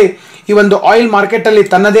ವರ್ಲ್ಡ್ ಒಳಗಡೆ ಈ ಒಂದು ಆಯಿಲ್ ಮಾರ್ಕೆಟಲ್ಲಿ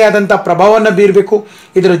ತನ್ನದೇ ಆದಂಥ ಪ್ರಭಾವವನ್ನು ಬೀರಬೇಕು.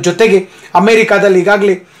 ಇದರ ಜೊತೆಗೆ ಅಮೆರಿಕಾದಲ್ಲಿ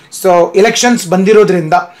ಈಗಾಗಲೇ ಎಲೆಕ್ಷನ್ಸ್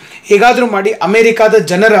ಬಂದಿರೋದ್ರಿಂದ ಹೇಗಾದರೂ ಮಾಡಿ ಅಮೆರಿಕಾದ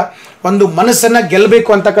ಜನರ ಒಂದು ಮನಸ್ಸನ್ನು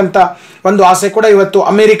ಗೆಲ್ಲಬೇಕು ಅಂತಕ್ಕಂಥ ಒಂದು ಆಸೆ ಕೂಡ ಇವತ್ತು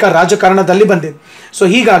ಅಮೆರಿಕ ರಾಜಕಾರಣದಲ್ಲಿ ಬಂದಿದೆ. ಸೊ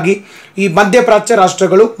ಹೀಗಾಗಿ ಈ ಮಧ್ಯಪ್ರಾಚ್ಯ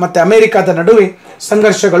ರಾಷ್ಟ್ರಗಳು ಮತ್ತು ಅಮೆರಿಕಾದ ನಡುವೆ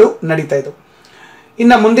ಸಂಘರ್ಷಗಳು ನಡೀತಾ ಇದ್ದವು.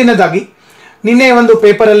 ಇನ್ನು ಮುಂದಿನದಾಗಿ ನಿನ್ನೆ ಒಂದು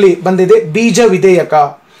ಪೇಪರಲ್ಲಿ ಬಂದಿದೆ ಬೀಜ ವಿಧೇಯಕ.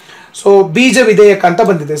 ಸೊ ಬೀಜ ವಿಧೇಯಕ ಅಂತ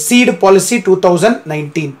ಬಂದಿದೆ, seed policy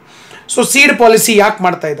 2019. So seed policy ಯಾಕೆ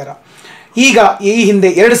ಮಾಡ್ತಾ ಇದ್ದಾರೆ? ಈಗ ಈ ಹಿಂದೆ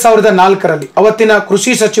 2004ರಲ್ಲಿ ಅವತ್ತಿನ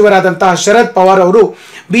ಕೃಷಿ ಸಚಿವರಾದಂತಹ ಶರದ್ ಪವಾರ್ ಅವರು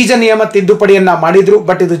ಬೀಜ ನಿಯಮ ತಿದ್ದುಪಡಿಯನ್ನು ಮಾಡಿದರು.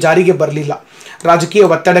 ಬಟ್ ಇದು ಜಾರಿಗೆ ಬರಲಿಲ್ಲ, ರಾಜಕೀಯ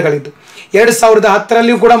ಒತ್ತಡಗಳಿದ್ದು.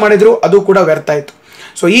 2010ರಲ್ಲಿಯೂ ಕೂಡ ಮಾಡಿದರು, ಅದು ಕೂಡ ವ್ಯರ್ಥ ಆಯಿತು.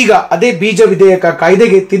 ಸೊ ಈಗ ಅದೇ ಬೀಜ ವಿಧೇಯಕ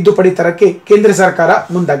ಕಾಯ್ದೆಗೆ ತಿದ್ದುಪಡಿ ತರಕ್ಕೆ ಕೇಂದ್ರ ಸರ್ಕಾರ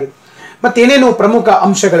ಮುಂದಾಗಿದೆ. ಮತ್ತೇನೇನು ಪ್ರಮುಖ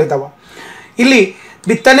ಅಂಶಗಳಿದ್ದಾವೆ ಇಲ್ಲಿ?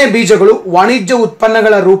 ಬಿತ್ತನೆ ಬೀಜಗಳು ವಾಣಿಜ್ಯ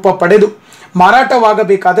ಉತ್ಪನ್ನಗಳ ರೂಪ ಪಡೆದು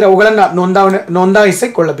ಮಾರಾಟವಾಗಬೇಕಾದರೆ ಅವುಗಳನ್ನು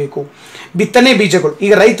ನೋಂದಾಯಿಸಿಕೊಳ್ಳಬೇಕು. ಬಿತ್ತನೆ ಬೀಜಗಳು,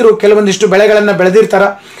 ಈಗ ರೈತರು ಕೆಲವೊಂದಿಷ್ಟು ಬೆಳೆಗಳನ್ನು ಬೆಳೆದಿರ್ತಾರೆ,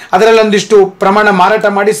 ಅದರಲ್ಲೊಂದಿಷ್ಟು ಪ್ರಮಾಣ ಮಾರಾಟ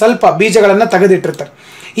ಮಾಡಿ ಸ್ವಲ್ಪ ಬೀಜಗಳನ್ನು ತೆಗೆದಿಟ್ಟಿರ್ತಾರೆ.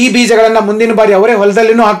 ಈ ಬೀಜಗಳನ್ನು ಮುಂದಿನ ಬಾರಿ ಅವರೇ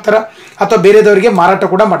ಹೊಲದಲ್ಲಿನೂ ಹಾಕ್ತಾರೆ ಅಥವಾ ಬೇರೆದವರಿಗೆ ಮಾರಾಟ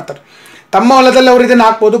ಕೂಡ ಮಾಡ್ತಾರೆ. ತಮ್ಮ ಹೊಲದಲ್ಲಿ ಅವರು ಇದನ್ನು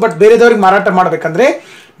ಹಾಕ್ಬೋದು, ಬಟ್ ಬೇರೆದವ್ರಿಗೆ ಮಾರಾಟ ಮಾಡಬೇಕಂದ್ರೆ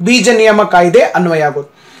ಬೀಜ ನಿಯಮ ಕಾಯ್ದೆ ಅನ್ವಯ ಆಗೋದು.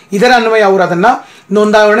 ಇದರ ಅನ್ವಯ ಅವರು ಅದನ್ನು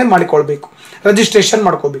ನೋಂದಾವಣೆ ಮಾಡಿಕೊಳ್ಬೇಕು, ರಿಜಿಸ್ಟ್ರೇಷನ್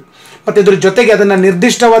ಮಾಡ್ಕೋಬೇಕು. ಮತ್ತು ಇದ್ರ ಜೊತೆಗೆ ಅದನ್ನು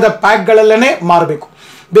ನಿರ್ದಿಷ್ಟವಾದ ಪ್ಯಾಕ್ಗಳಲ್ಲೇ ಮಾರಬೇಕು,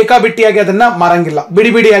 ಬೇಕಾಬಿಟ್ಟಿಯಾಗಿ ಅದನ್ನು ಮಾರಂಗಿಲ್ಲ,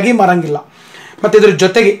 ಬಿಡಿಯಾಗಿ ಮಾರಂಗಿಲ್ಲ. ಮತ್ತು ಇದ್ರ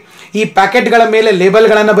ಜೊತೆಗೆ ಈ ಪ್ಯಾಕೆಟ್ಗಳ ಮೇಲೆ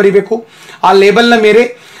ಲೇಬಲ್ಗಳನ್ನು ಬರೀಬೇಕು. ಆ ಲೇಬಲ್ನ ಮೇಲೆ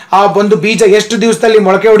ಆ ಒಂದು ಬೀಜ ಎಷ್ಟು ದಿವಸದಲ್ಲಿ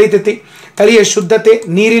ಮೊಳಕೆ ಹೊಡಿತೈತಿ, ತಳಿಯ ಶುದ್ಧತೆ,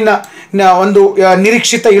 ನೀರಿನ ಒಂದು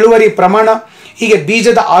ನಿರೀಕ್ಷಿತ ಇಳುವರಿ ಪ್ರಮಾಣ, ಹೀಗೆ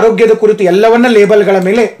ಬೀಜದ ಆರೋಗ್ಯದ ಕುರಿತು ಎಲ್ಲವನ್ನ ಲೇಬಲ್ಗಳ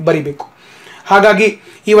ಮೇಲೆ ಬರೀಬೇಕು. ಹಾಗಾಗಿ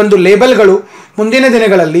ಈ ಒಂದು ಲೇಬಲ್ಗಳು ಮುಂದಿನ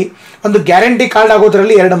ದಿನಗಳಲ್ಲಿ ಒಂದು ಗ್ಯಾರಂಟಿ ಕಾರ್ಡ್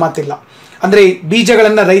ಆಗೋದ್ರಲ್ಲಿ ಎರಡು ಮಾತಿಲ್ಲ. ಅಂದರೆ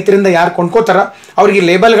ಬೀಜಗಳನ್ನು ರೈತರಿಂದ ಯಾರು ಕೊಂಡ್ಕೋತಾರ ಅವರಿಗೆ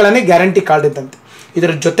ಲೇಬಲ್ಗಳನ್ನೇ ಗ್ಯಾರಂಟಿ ಕಾರ್ಡ್ ಇದ್ದಂತೆ.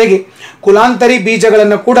 ಇದರ ಜೊತೆಗೆ ಕುಲಾಂತರಿ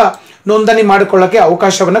ಬೀಜಗಳನ್ನು ಕೂಡ ನೋಂದಣಿ ಮಾಡಿಕೊಳ್ಳೋಕ್ಕೆ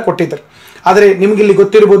ಅವಕಾಶವನ್ನು ಕೊಟ್ಟಿದ್ದರು. ಆದರೆ ನಿಮಗಿಲ್ಲಿ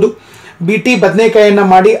ಗೊತ್ತಿರ್ಬೋದು BT ಬದನೆಕಾಯಿಯನ್ನು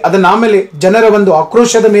ಮಾಡಿ ಅದನ್ನ ಆಮೇಲೆ ಜನರ ಒಂದು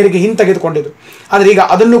ಆಕ್ರೋಶದ ಮೇರೆಗೆ ಹಿಂತೆಗೆದುಕೊಂಡಿದ್ರು. ಆದರೆ ಈಗ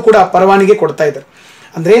ಅದನ್ನು ಕೂಡ ಪರವಾನಗಿ ಕೊಡ್ತಾ ಇದ್ದಾರೆ.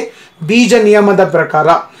 ಅಂದರೆ ಬೀಜ ನಿಯಮದ ಪ್ರಕಾರ,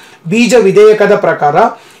 ಬೀಜ ವಿಧೇಯಕದ ಪ್ರಕಾರ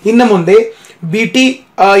ಇನ್ನು ಮುಂದೆ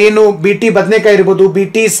BT ಬದನೆಕಾಯಿ ಇರ್ಬೋದು,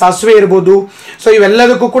 BT ಸಾಸಿವೆ ಇರ್ಬೋದು, ಸೊ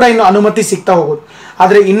ಇವೆಲ್ಲದಕ್ಕೂ ಕೂಡ ಇನ್ನು ಅನುಮತಿ ಸಿಗ್ತಾ ಹೋಗೋದು.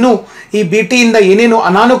 ಆದರೆ ಇನ್ನು ಈ BTಯಿಂದ ಏನೇನು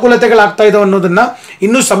ಅನಾನುಕೂಲತೆಗಳಾಗ್ತಾ ಇದಾವೆ ಅನ್ನೋದನ್ನ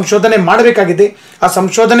ಇನ್ನೂ ಸಂಶೋಧನೆ ಮಾಡಬೇಕಾಗಿದೆ. ಆ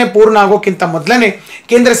ಸಂಶೋಧನೆ ಪೂರ್ಣ ಆಗೋಕ್ಕಿಂತ ಮೊದಲನೇ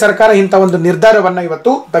ಕೇಂದ್ರ ಸರ್ಕಾರ ಇಂಥ ಒಂದು ನಿರ್ಧಾರವನ್ನು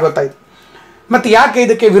ಇವತ್ತು ತಗೋತಾ ಇದೆ. ಮತ್ತು ಯಾಕೆ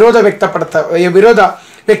ಇದಕ್ಕೆ ವಿರೋಧ ವ್ಯಕ್ತ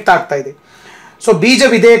ಆಗ್ತಾ ಇದೆ? ಸೊ ಬೀಜ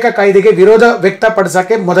ವಿಧೇಯಕ ಕಾಯ್ದೆಗೆ ವಿರೋಧ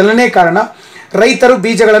ವ್ಯಕ್ತಪಡಿಸೋಕ್ಕೆ ಮೊದಲನೇ ಕಾರಣ ರೈತರು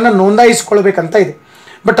ಬೀಜಗಳನ್ನು ನೋಂದಾಯಿಸಿಕೊಳ್ಬೇಕಂತ ಇದೆ.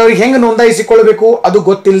 ಬಟ್ ಅವ್ರಿಗೆ ಹೆಂಗೆ ನೋಂದಾಯಿಸಿಕೊಳ್ಬೇಕು ಅದು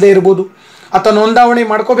ಗೊತ್ತಿಲ್ಲದೆ ಇರ್ಬೋದು, ಅಥವಾ ನೋಂದಾವಣೆ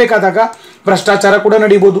ಮಾಡ್ಕೋಬೇಕಾದಾಗ ಭ್ರಷ್ಟಾಚಾರ ಕೂಡ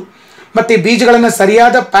ನಡೀಬೋದು. ಮತ್ತು ಈ ಬೀಜಗಳನ್ನು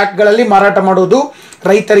ಸರಿಯಾದ ಪ್ಯಾಕ್ಗಳಲ್ಲಿ ಮಾರಾಟ ಮಾಡೋದು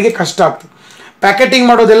ರೈತರಿಗೆ ಕಷ್ಟ ಆಗ್ತದೆ. ಪ್ಯಾಕೆಟಿಂಗ್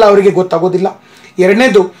ಮಾಡೋದೆಲ್ಲ ಅವರಿಗೆ ಗೊತ್ತಾಗೋದಿಲ್ಲ.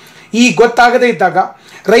 ಎರಡನೇದು, ಈ ಗೊತ್ತಾಗದೇ ಇದ್ದಾಗ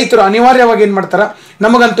ರೈತರು ಅನಿವಾರ್ಯವಾಗಿ ಏನು ಮಾಡ್ತಾರೆ,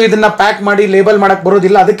 ನಮಗಂತೂ ಇದನ್ನು ಪ್ಯಾಕ್ ಮಾಡಿ ಲೇಬಲ್ ಮಾಡೋಕ್ಕೆ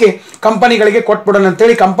ಬರೋದಿಲ್ಲ, ಅದಕ್ಕೆ ಕಂಪನಿಗಳಿಗೆ ಕೊಟ್ಬಿಡೋಣ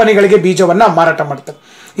ಅಂತೇಳಿ ಕಂಪನಿಗಳಿಗೆ ಬೀಜವನ್ನು ಮಾರಾಟ ಮಾಡ್ತಾರೆ.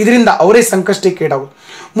 ಇದರಿಂದ ಅವರೇ ಸಂಕಷ್ಟಕ್ಕೀಡಾಗೋದು.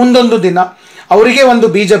 ಮುಂದೊಂದು ದಿನ ಅವರಿಗೆ ಒಂದು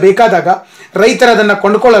ಬೀಜ ಬೇಕಾದಾಗ ರೈತರು ಅದನ್ನು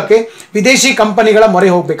ಕೊಂಡ್ಕೊಳ್ಳೋಕ್ಕೆ ವಿದೇಶಿ ಕಂಪನಿಗಳ ಮೊರೆ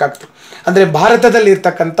ಹೋಗಬೇಕಾಗ್ತದೆ. ಅಂದರೆ ಭಾರತದಲ್ಲಿ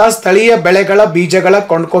ಇರ್ತಕ್ಕಂಥ ಸ್ಥಳೀಯ ಬೆಳೆಗಳ ಬೀಜಗಳ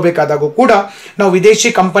ಕೊಂಡ್ಕೋಬೇಕಾದಾಗೂ ಕೂಡ ನಾವು ವಿದೇಶಿ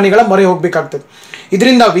ಕಂಪನಿಗಳ ಮೊರೆ ಹೋಗಬೇಕಾಗ್ತದೆ.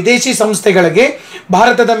 ಇದರಿಂದ ವಿದೇಶಿ ಸಂಸ್ಥೆಗಳಿಗೆ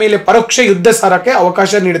ಭಾರತದ ಮೇಲೆ ಪರೋಕ್ಷ ಯುದ್ಧ ಸಾರಕ್ಕೆ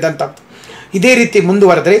ಅವಕಾಶ ನೀಡಿದಂತಾಗ್ತದೆ. ಇದೇ ರೀತಿ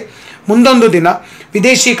ಮುಂದುವರೆದರೆ ಮುಂದೊಂದು ದಿನ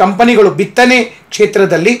ವಿದೇಶಿ ಕಂಪನಿಗಳು ಬಿತ್ತನೆ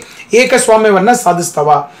ಕ್ಷೇತ್ರದಲ್ಲಿ ಏಕಸ್ವಾಮ್ಯವನ್ನು ಸಾಧಿಸ್ತವ.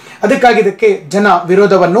 ಅದಕ್ಕಾಗಿ ಇದಕ್ಕೆ ಜನ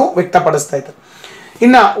ವಿರೋಧವನ್ನು ವ್ಯಕ್ತಪಡಿಸ್ತಾ ಇದ್ದಾರೆ.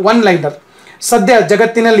 ಇನ್ನು ಒನ್ ಲೈನರ್, ಸದ್ಯ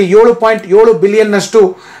ಜಗತ್ತಿನಲ್ಲಿ 7.7 ಬಿಲಿಯನ್ನಷ್ಟು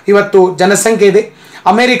ಇವತ್ತು ಜನಸಂಖ್ಯೆ ಇದೆ.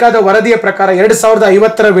 ಅಮೆರಿಕಾದ ವರದಿಯ ಪ್ರಕಾರ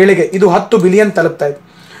 2050ರ ವೇಳೆಗೆ ಇದು 10 ಬಿಲಿಯನ್ ತಲುಪ್ತಾ ಇದೆ.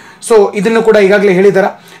 ಸೊ ಇದನ್ನು ಕೂಡ ಈಗಾಗಲೇ ಹೇಳಿದಾರ.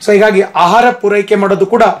 ಸೊ ಹೀಗಾಗಿ ಆಹಾರ ಪೂರೈಕೆ ಮಾಡೋದು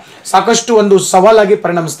ಕೂಡ ಸಾಕಷ್ಟು ಒಂದು ಸವಾಲಾಗಿ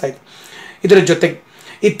ಪರಿಣಮಿಸ್ತಾ ಇದೆ. ಇದರ ಜೊತೆಗೆ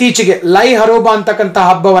ಇತ್ತೀಚೆಗೆ ಲೈ ಹರೋಬಾ ಅಂತಕ್ಕಂಥ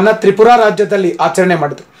ಹಬ್ಬವನ್ನು ತ್ರಿಪುರಾ ರಾಜ್ಯದಲ್ಲಿ ಆಚರಣೆ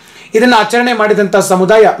ಮಾಡಿದ್ರು. ಇದನ್ನು ಆಚರಣೆ ಮಾಡಿದಂಥ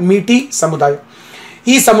ಸಮುದಾಯ ಮೀಟಿ ಸಮುದಾಯ.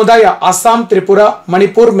 ಈ ಸಮುದಾಯ ಅಸ್ಸಾಂ, ತ್ರಿಪುರಾ,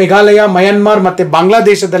 ಮಣಿಪುರ್, ಮೇಘಾಲಯ, ಮಯನ್ಮಾರ್ ಮತ್ತು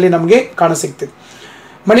ಬಾಂಗ್ಲಾದೇಶದಲ್ಲಿ ನಮಗೆ ಕಾಣಸಿಗ್ತಿದೆ.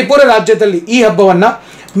 ಮಣಿಪುರ ರಾಜ್ಯದಲ್ಲಿ ಈ ಹಬ್ಬವನ್ನು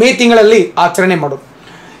ಮೇ ತಿಂಗಳಲ್ಲಿ ಆಚರಣೆ ಮಾಡೋದು.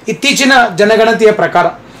 ಇತ್ತೀಚಿನ ಜನಗಣತಿಯ ಪ್ರಕಾರ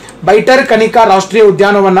ಬೈಟರ್ ಕನಿಕಾ ರಾಷ್ಟ್ರೀಯ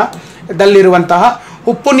ಉದ್ಯಾನವನದಲ್ಲಿರುವಂತಹ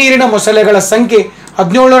ಉಪ್ಪು ನೀರಿನ ಮೊಸಳೆಗಳ ಸಂಖ್ಯೆ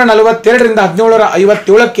 1742ರಿಂದ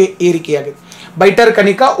 1757ಕ್ಕೆ ಏರಿಕೆಯಾಗಿದೆ. ಬೈಟರ್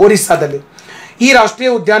ಕನಿಕಾ ಒರಿಸ್ಸಾದಲ್ಲಿ. ಈ ರಾಷ್ಟ್ರೀಯ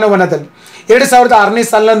ಉದ್ಯಾನವನದಲ್ಲಿ 2006ನೇ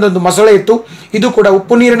ಸಾಲಿನೊಂದು ಮೊಸಳೆ ಇತ್ತು. ಇದು ಕೂಡ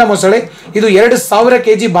ಉಪ್ಪು ನೀರಿನ ಮೊಸಳೆ. ಇದು 2000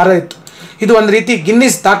 kg ಭಾರ ಇತ್ತು. ಇದು ಒಂದು ರೀತಿ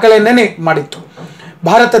ಗಿನ್ನಿಸ್ ದಾಖಲೆಯನ್ನೇ ಮಾಡಿತ್ತು.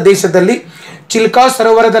 ಭಾರತ ದೇಶದಲ್ಲಿ ಚಿಲ್ಕಾ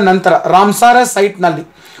ಸರೋವರದ ನಂತರ ರಾಮ್ಸಾರ ಸೈಟ್ನಲ್ಲಿ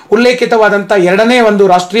ಉಲ್ಲೇಖಿತವಾದಂಥ ಎರಡನೇ ಒಂದು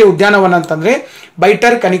ರಾಷ್ಟ್ರೀಯ ಉದ್ಯಾನವನ ಅಂತಂದರೆ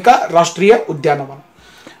ಬೈಟರ್ ಕನಿಕಾ ರಾಷ್ಟ್ರೀಯ ಉದ್ಯಾನವನ.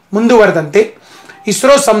 ಮುಂದುವರೆದಂತೆ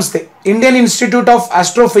ಇಸ್ರೋ ಸಂಸ್ಥೆ ಇಂಡಿಯನ್ ಇನ್ಸ್ಟಿಟ್ಯೂಟ್ ಆಫ್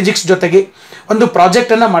ಆಸ್ಟ್ರೋಫಿಸಿಕ್ಸ್ ಜೊತೆಗೆ ಒಂದು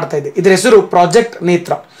ಪ್ರಾಜೆಕ್ಟನ್ನು ಮಾಡ್ತಾ ಇದೆ. ಇದರ ಹೆಸರು ಪ್ರಾಜೆಕ್ಟ್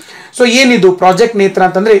ನೇತ್ರ. ಸೊ ಏನಿದು ಪ್ರಾಜೆಕ್ಟ್ ನೇತ್ರ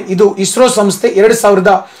ಅಂತಂದರೆ, ಇದು ಇಸ್ರೋ ಸಂಸ್ಥೆ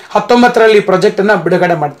 2019ರಲ್ಲಿ ಪ್ರಾಜೆಕ್ಟನ್ನು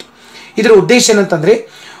ಬಿಡುಗಡೆ ಮಾಡಿತು. ಇದರ ಉದ್ದೇಶ ಏನಂತಂದರೆ,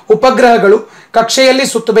 ಉಪಗ್ರಹಗಳು ಕಕ್ಷೆಯಲ್ಲಿ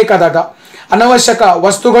ಸುತ್ತಬೇಕಾದಾಗ ಅನವಶ್ಯಕ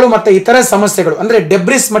ವಸ್ತುಗಳು ಮತ್ತು ಇತರ ಸಮಸ್ಯೆಗಳು ಅಂದರೆ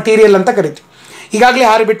ಡೆಬ್ರಿಸ್ ಮಟೀರಿಯಲ್ ಅಂತ ಕರಿತೀವಿ. ಈಗಾಗಲೇ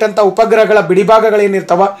ಹಾರಿಬಿಟ್ಟಂಥ ಉಪಗ್ರಹಗಳ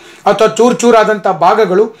ಬಿಡಿಭಾಗಗಳೇನಿರ್ತಾವ ಅಥವಾ ಚೂರಾದಂಥ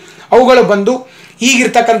ಭಾಗಗಳು ಅವುಗಳು ಬಂದು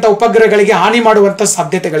ಈಗಿರ್ತಕ್ಕಂಥ ಉಪಗ್ರಹಗಳಿಗೆ ಹಾನಿ ಮಾಡುವಂಥ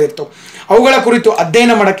ಸಾಧ್ಯತೆಗಳಿರ್ತವೆ. ಅವುಗಳ ಕುರಿತು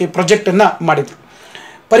ಅಧ್ಯಯನ ಮಾಡೋಕ್ಕೆ ಪ್ರಾಜೆಕ್ಟನ್ನು ಮಾಡಿದರು.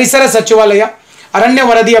 ಪರಿಸರ ಸಚಿವಾಲಯ ಅರಣ್ಯ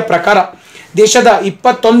ವರದಿಯ ಪ್ರಕಾರ ದೇಶದ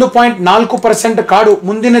 21.4% ಕಾಡು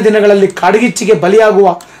ಮುಂದಿನ ದಿನಗಳಲ್ಲಿ ಕಾಡ್ಗಿಚ್ಚಿಗೆ ಬಲಿಯಾಗುವ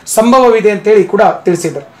ಸಂಭವವಿದೆ ಅಂತೇಳಿ ಕೂಡ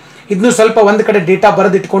ತಿಳಿಸಿದರು. ಇದನ್ನು ಸ್ವಲ್ಪ ಒಂದು ಕಡೆ ಡೇಟಾ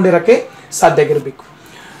ಬರೆದಿಟ್ಕೊಂಡಿರೋಕ್ಕೆ ಸಾಧ್ಯ ಆಗಿರಬೇಕು.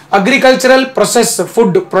 Agricultural process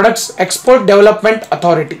food products export development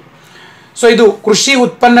authority. So ಇದು ಕೃಷಿ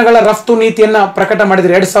ಉತ್ಪನ್ನಗಳ ರಫ್ತು ನೀತಿಯನ್ನು ಪ್ರಕಟ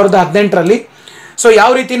ಮಾಡಿದರೆ 2018ರಲ್ಲಿ. ಸೊ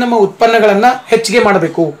ಯಾವ ರೀತಿ ನಮ್ಮ ಉತ್ಪನ್ನಗಳನ್ನು ಹೆಚ್ಚಿಗೆ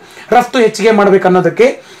ಮಾಡಬೇಕು, ರಫ್ತು ಹೆಚ್ಚಿಗೆ ಮಾಡಬೇಕು ಅನ್ನೋದಕ್ಕೆ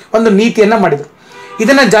ಒಂದು ನೀತಿಯನ್ನು ಮಾಡಿದರು.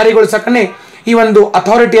 ಇದನ್ನು ಜಾರಿಗೊಳಿಸೋಕೆ ಈ ಒಂದು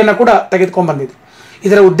ಅಥಾರಿಟಿಯನ್ನು ಕೂಡ ತೆಗೆದುಕೊಂಡು ಬಂದಿದೆ.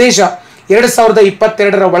 ಇದರ ಉದ್ದೇಶ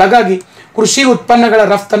 2022ರ ಒಳಗಾಗಿ ಕೃಷಿ ಉತ್ಪನ್ನಗಳ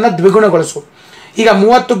ರಫ್ತನ್ನು ದ್ವಿಗುಣಗೊಳಿಸುವುದು. ಈಗ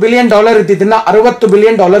 $30 ಬಿಲಿಯನ್ ಇದ್ದಿದ್ದನ್ನು $60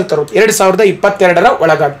 ಬಿಲಿಯನ್ ತರೋದು 2022ರ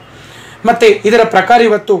ಒಳಗಾಗಿ. ಮತ್ತು ಇದರ ಪ್ರಕಾರ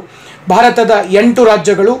ಇವತ್ತು ಭಾರತದ 8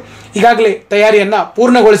 ರಾಜ್ಯಗಳು ಈಗಾಗಲೇ ತಯಾರಿಯನ್ನು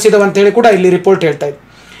ಪೂರ್ಣಗೊಳಿಸಿದವಂತೇಳಿ ಕೂಡ ಇಲ್ಲಿ ರಿಪೋರ್ಟ್ ಹೇಳ್ತಾ ಇದೆ.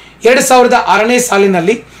 2006ನೇ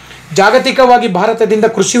ಸಾಲಿನಲ್ಲಿ ಜಾಗತಿಕವಾಗಿ ಭಾರತದಿಂದ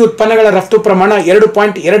ಕೃಷಿ ಉತ್ಪನ್ನಗಳ ರಫ್ತು ಪ್ರಮಾಣ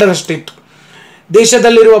 2.2ರಷ್ಟು ಇತ್ತು.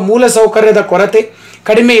 ದೇಶದಲ್ಲಿರುವ ಮೂಲ ಸೌಕರ್ಯದ ಕೊರತೆ,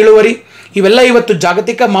 ಕಡಿಮೆ ಇಳುವರಿ ಇವೆಲ್ಲ ಇವತ್ತು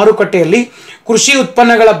ಜಾಗತಿಕ ಮಾರುಕಟ್ಟೆಯಲ್ಲಿ ಕೃಷಿ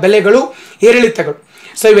ಉತ್ಪನ್ನಗಳ ಬೆಲೆಗಳು ಏರಿಳಿತಗಳು.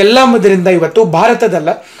 ಸೊ ಇವೆಲ್ಲದರಿಂದ ಇವತ್ತು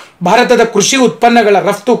ಭಾರತದ ಕೃಷಿ ಉತ್ಪನ್ನಗಳ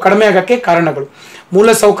ರಫ್ತು ಕಡಿಮೆ ಆಗೋಕ್ಕೆ ಕಾರಣಗಳು ಮೂಲ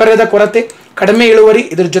ಸೌಕರ್ಯದ ಕೊರತೆ, ಕಡಿಮೆ ಇಳುವರಿ,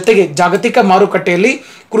 ಇದರ ಜೊತೆಗೆ ಜಾಗತಿಕ ಮಾರುಕಟ್ಟೆಯಲ್ಲಿ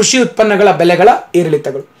ಕೃಷಿ ಉತ್ಪನ್ನಗಳ ಬೆಲೆಗಳ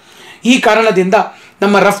ಏರಿಳಿತಗಳು. ಈ ಕಾರಣದಿಂದ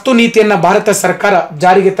ನಮ್ಮ ರಫ್ತು ನೀತಿಯನ್ನು ಭಾರತ ಸರ್ಕಾರ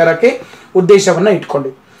ಜಾರಿಗೆ ತರಕ್ಕೆ ಉದ್ದೇಶವನ್ನು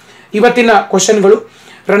ಇಟ್ಕೊಂಡಿದೆ. ಇವತ್ತಿನ ಕ್ವಶನ್ಗಳು,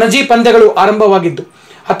 ರಣಜಿ ಪಂದ್ಯಗಳು ಆರಂಭವಾಗಿದ್ದು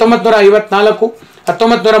 1954,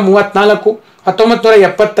 1934,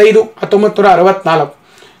 1975, 1964.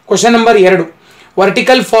 ಕ್ವಶನ್ ನಂಬರ್ 2,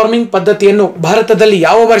 ವರ್ಟಿಕಲ್ ಫಾರ್ಮಿಂಗ್ ಪದ್ಧತಿಯನ್ನು ಭಾರತದಲ್ಲಿ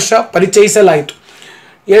ಯಾವ ವರ್ಷ ಪರಿಚಯಿಸಲಾಯಿತು?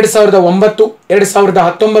 2009,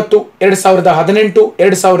 2019, 2018,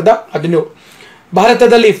 2017.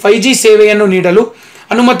 ಭಾರತದಲ್ಲಿ 5G ಸೇವೆಯನ್ನು ನೀಡಲು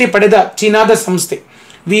ಅನುಮತಿ ಪಡೆದ ಚೀನಾದ ಸಂಸ್ಥೆ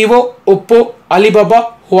ವಿವೋ, ಒಪ್ಪೋ, ಅಲಿಬಾಬಾ,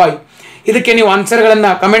 ಹುವಾಯಿ. ಇದಕ್ಕೆ ನೀವು ಆನ್ಸರ್ಗಳನ್ನು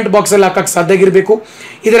ಕಮೆಂಟ್ ಬಾಕ್ಸಲ್ಲಿ ಹಾಕಕ್ಕೆ ಸಾಧ್ಯಗಿರಬೇಕು.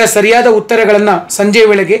 ಇದರ ಸರಿಯಾದ ಉತ್ತರಗಳನ್ನು ಸಂಜೆ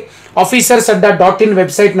ವೇಳೆಗೆ officersadda.in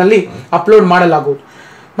ವೆಬ್ಸೈಟ್ನಲ್ಲಿ ಅಪ್ಲೋಡ್ ಮಾಡಲಾಗುವುದು.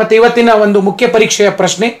 ಮತ್ತು ಇವತ್ತಿನ ಒಂದು ಮುಖ್ಯ ಪರೀಕ್ಷೆಯ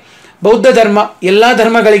ಪ್ರಶ್ನೆ, ಬೌದ್ಧ ಧರ್ಮ ಎಲ್ಲ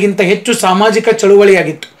ಧರ್ಮಗಳಿಗಿಂತ ಹೆಚ್ಚು ಸಾಮಾಜಿಕ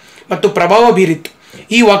ಚಳುವಳಿಯಾಗಿತ್ತು ಮತ್ತು ಪ್ರಭಾವ ಬೀರಿತ್ತು.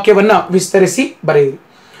 ಈ ವಾಕ್ಯವನ್ನು ವಿಸ್ತರಿಸಿ ಬರೆಯಿರಿ.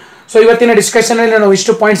 ಸೊ ಇವತ್ತಿನ ಡಿಸ್ಕಷನಲ್ಲಿ ನಾವು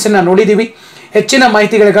ಇಷ್ಟು ಪಾಯಿಂಟ್ಸನ್ನು ನೋಡಿದ್ದೀವಿ. ಹೆಚ್ಚಿನ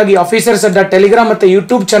ಮಾಹಿತಿಗಳಿಗಾಗಿ ಆಫೀಸರ್ಸ್ ಟೆಲಿಗ್ರಾಮ್ ಮತ್ತು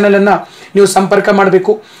ಯೂಟ್ಯೂಬ್ ಚಾನಲನ್ನು ನೀವು ಸಂಪರ್ಕ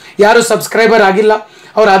ಮಾಡಬೇಕು. ಯಾರು ಸಬ್ಸ್ಕ್ರೈಬರ್ ಆಗಿಲ್ಲ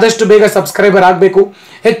ಅವರು ಆದಷ್ಟು ಬೇಗ ಸಬ್ಸ್ಕ್ರೈಬರ್ ಆಗಬೇಕು.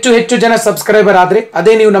 ಹೆಚ್ಚು ಜನ ಸಬ್ಸ್ಕ್ರೈಬರ್ ಆದರೆ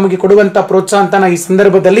ಅದೇ ನೀವು ನಮಗೆ ಕೊಡುವಂಥ ಪ್ರೋತ್ಸಾಹ ಅಂತ ನಾನು ಈ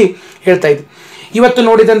ಸಂದರ್ಭದಲ್ಲಿ ಹೇಳ್ತಾ ಇದ್ದೀನಿ. ಇವತ್ತು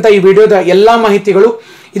ನೋಡಿದಂಥ ಈ ವಿಡಿಯೋದ ಎಲ್ಲ ಮಾಹಿತಿಗಳು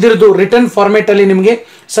ಇದರದ್ದು ರಿಟರ್ನ್ ಫಾರ್ಮೇಟಲ್ಲಿ ನಿಮಗೆ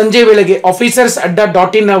ಸಂಜೆ ವೇಳೆಗೆ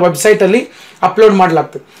officersadda.in ವೆಬ್ಸೈಟಲ್ಲಿ ಅಪ್ಲೋಡ್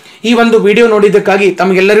ಮಾಡಲಾಗ್ತದೆ. ಈ ಒಂದು ವಿಡಿಯೋ ನೋಡಿದ್ದಕ್ಕಾಗಿ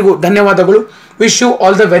ತಮಗೆಲ್ಲರಿಗೂ ಧನ್ಯವಾದಗಳು. Wish you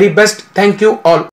all the very best. Thank you all.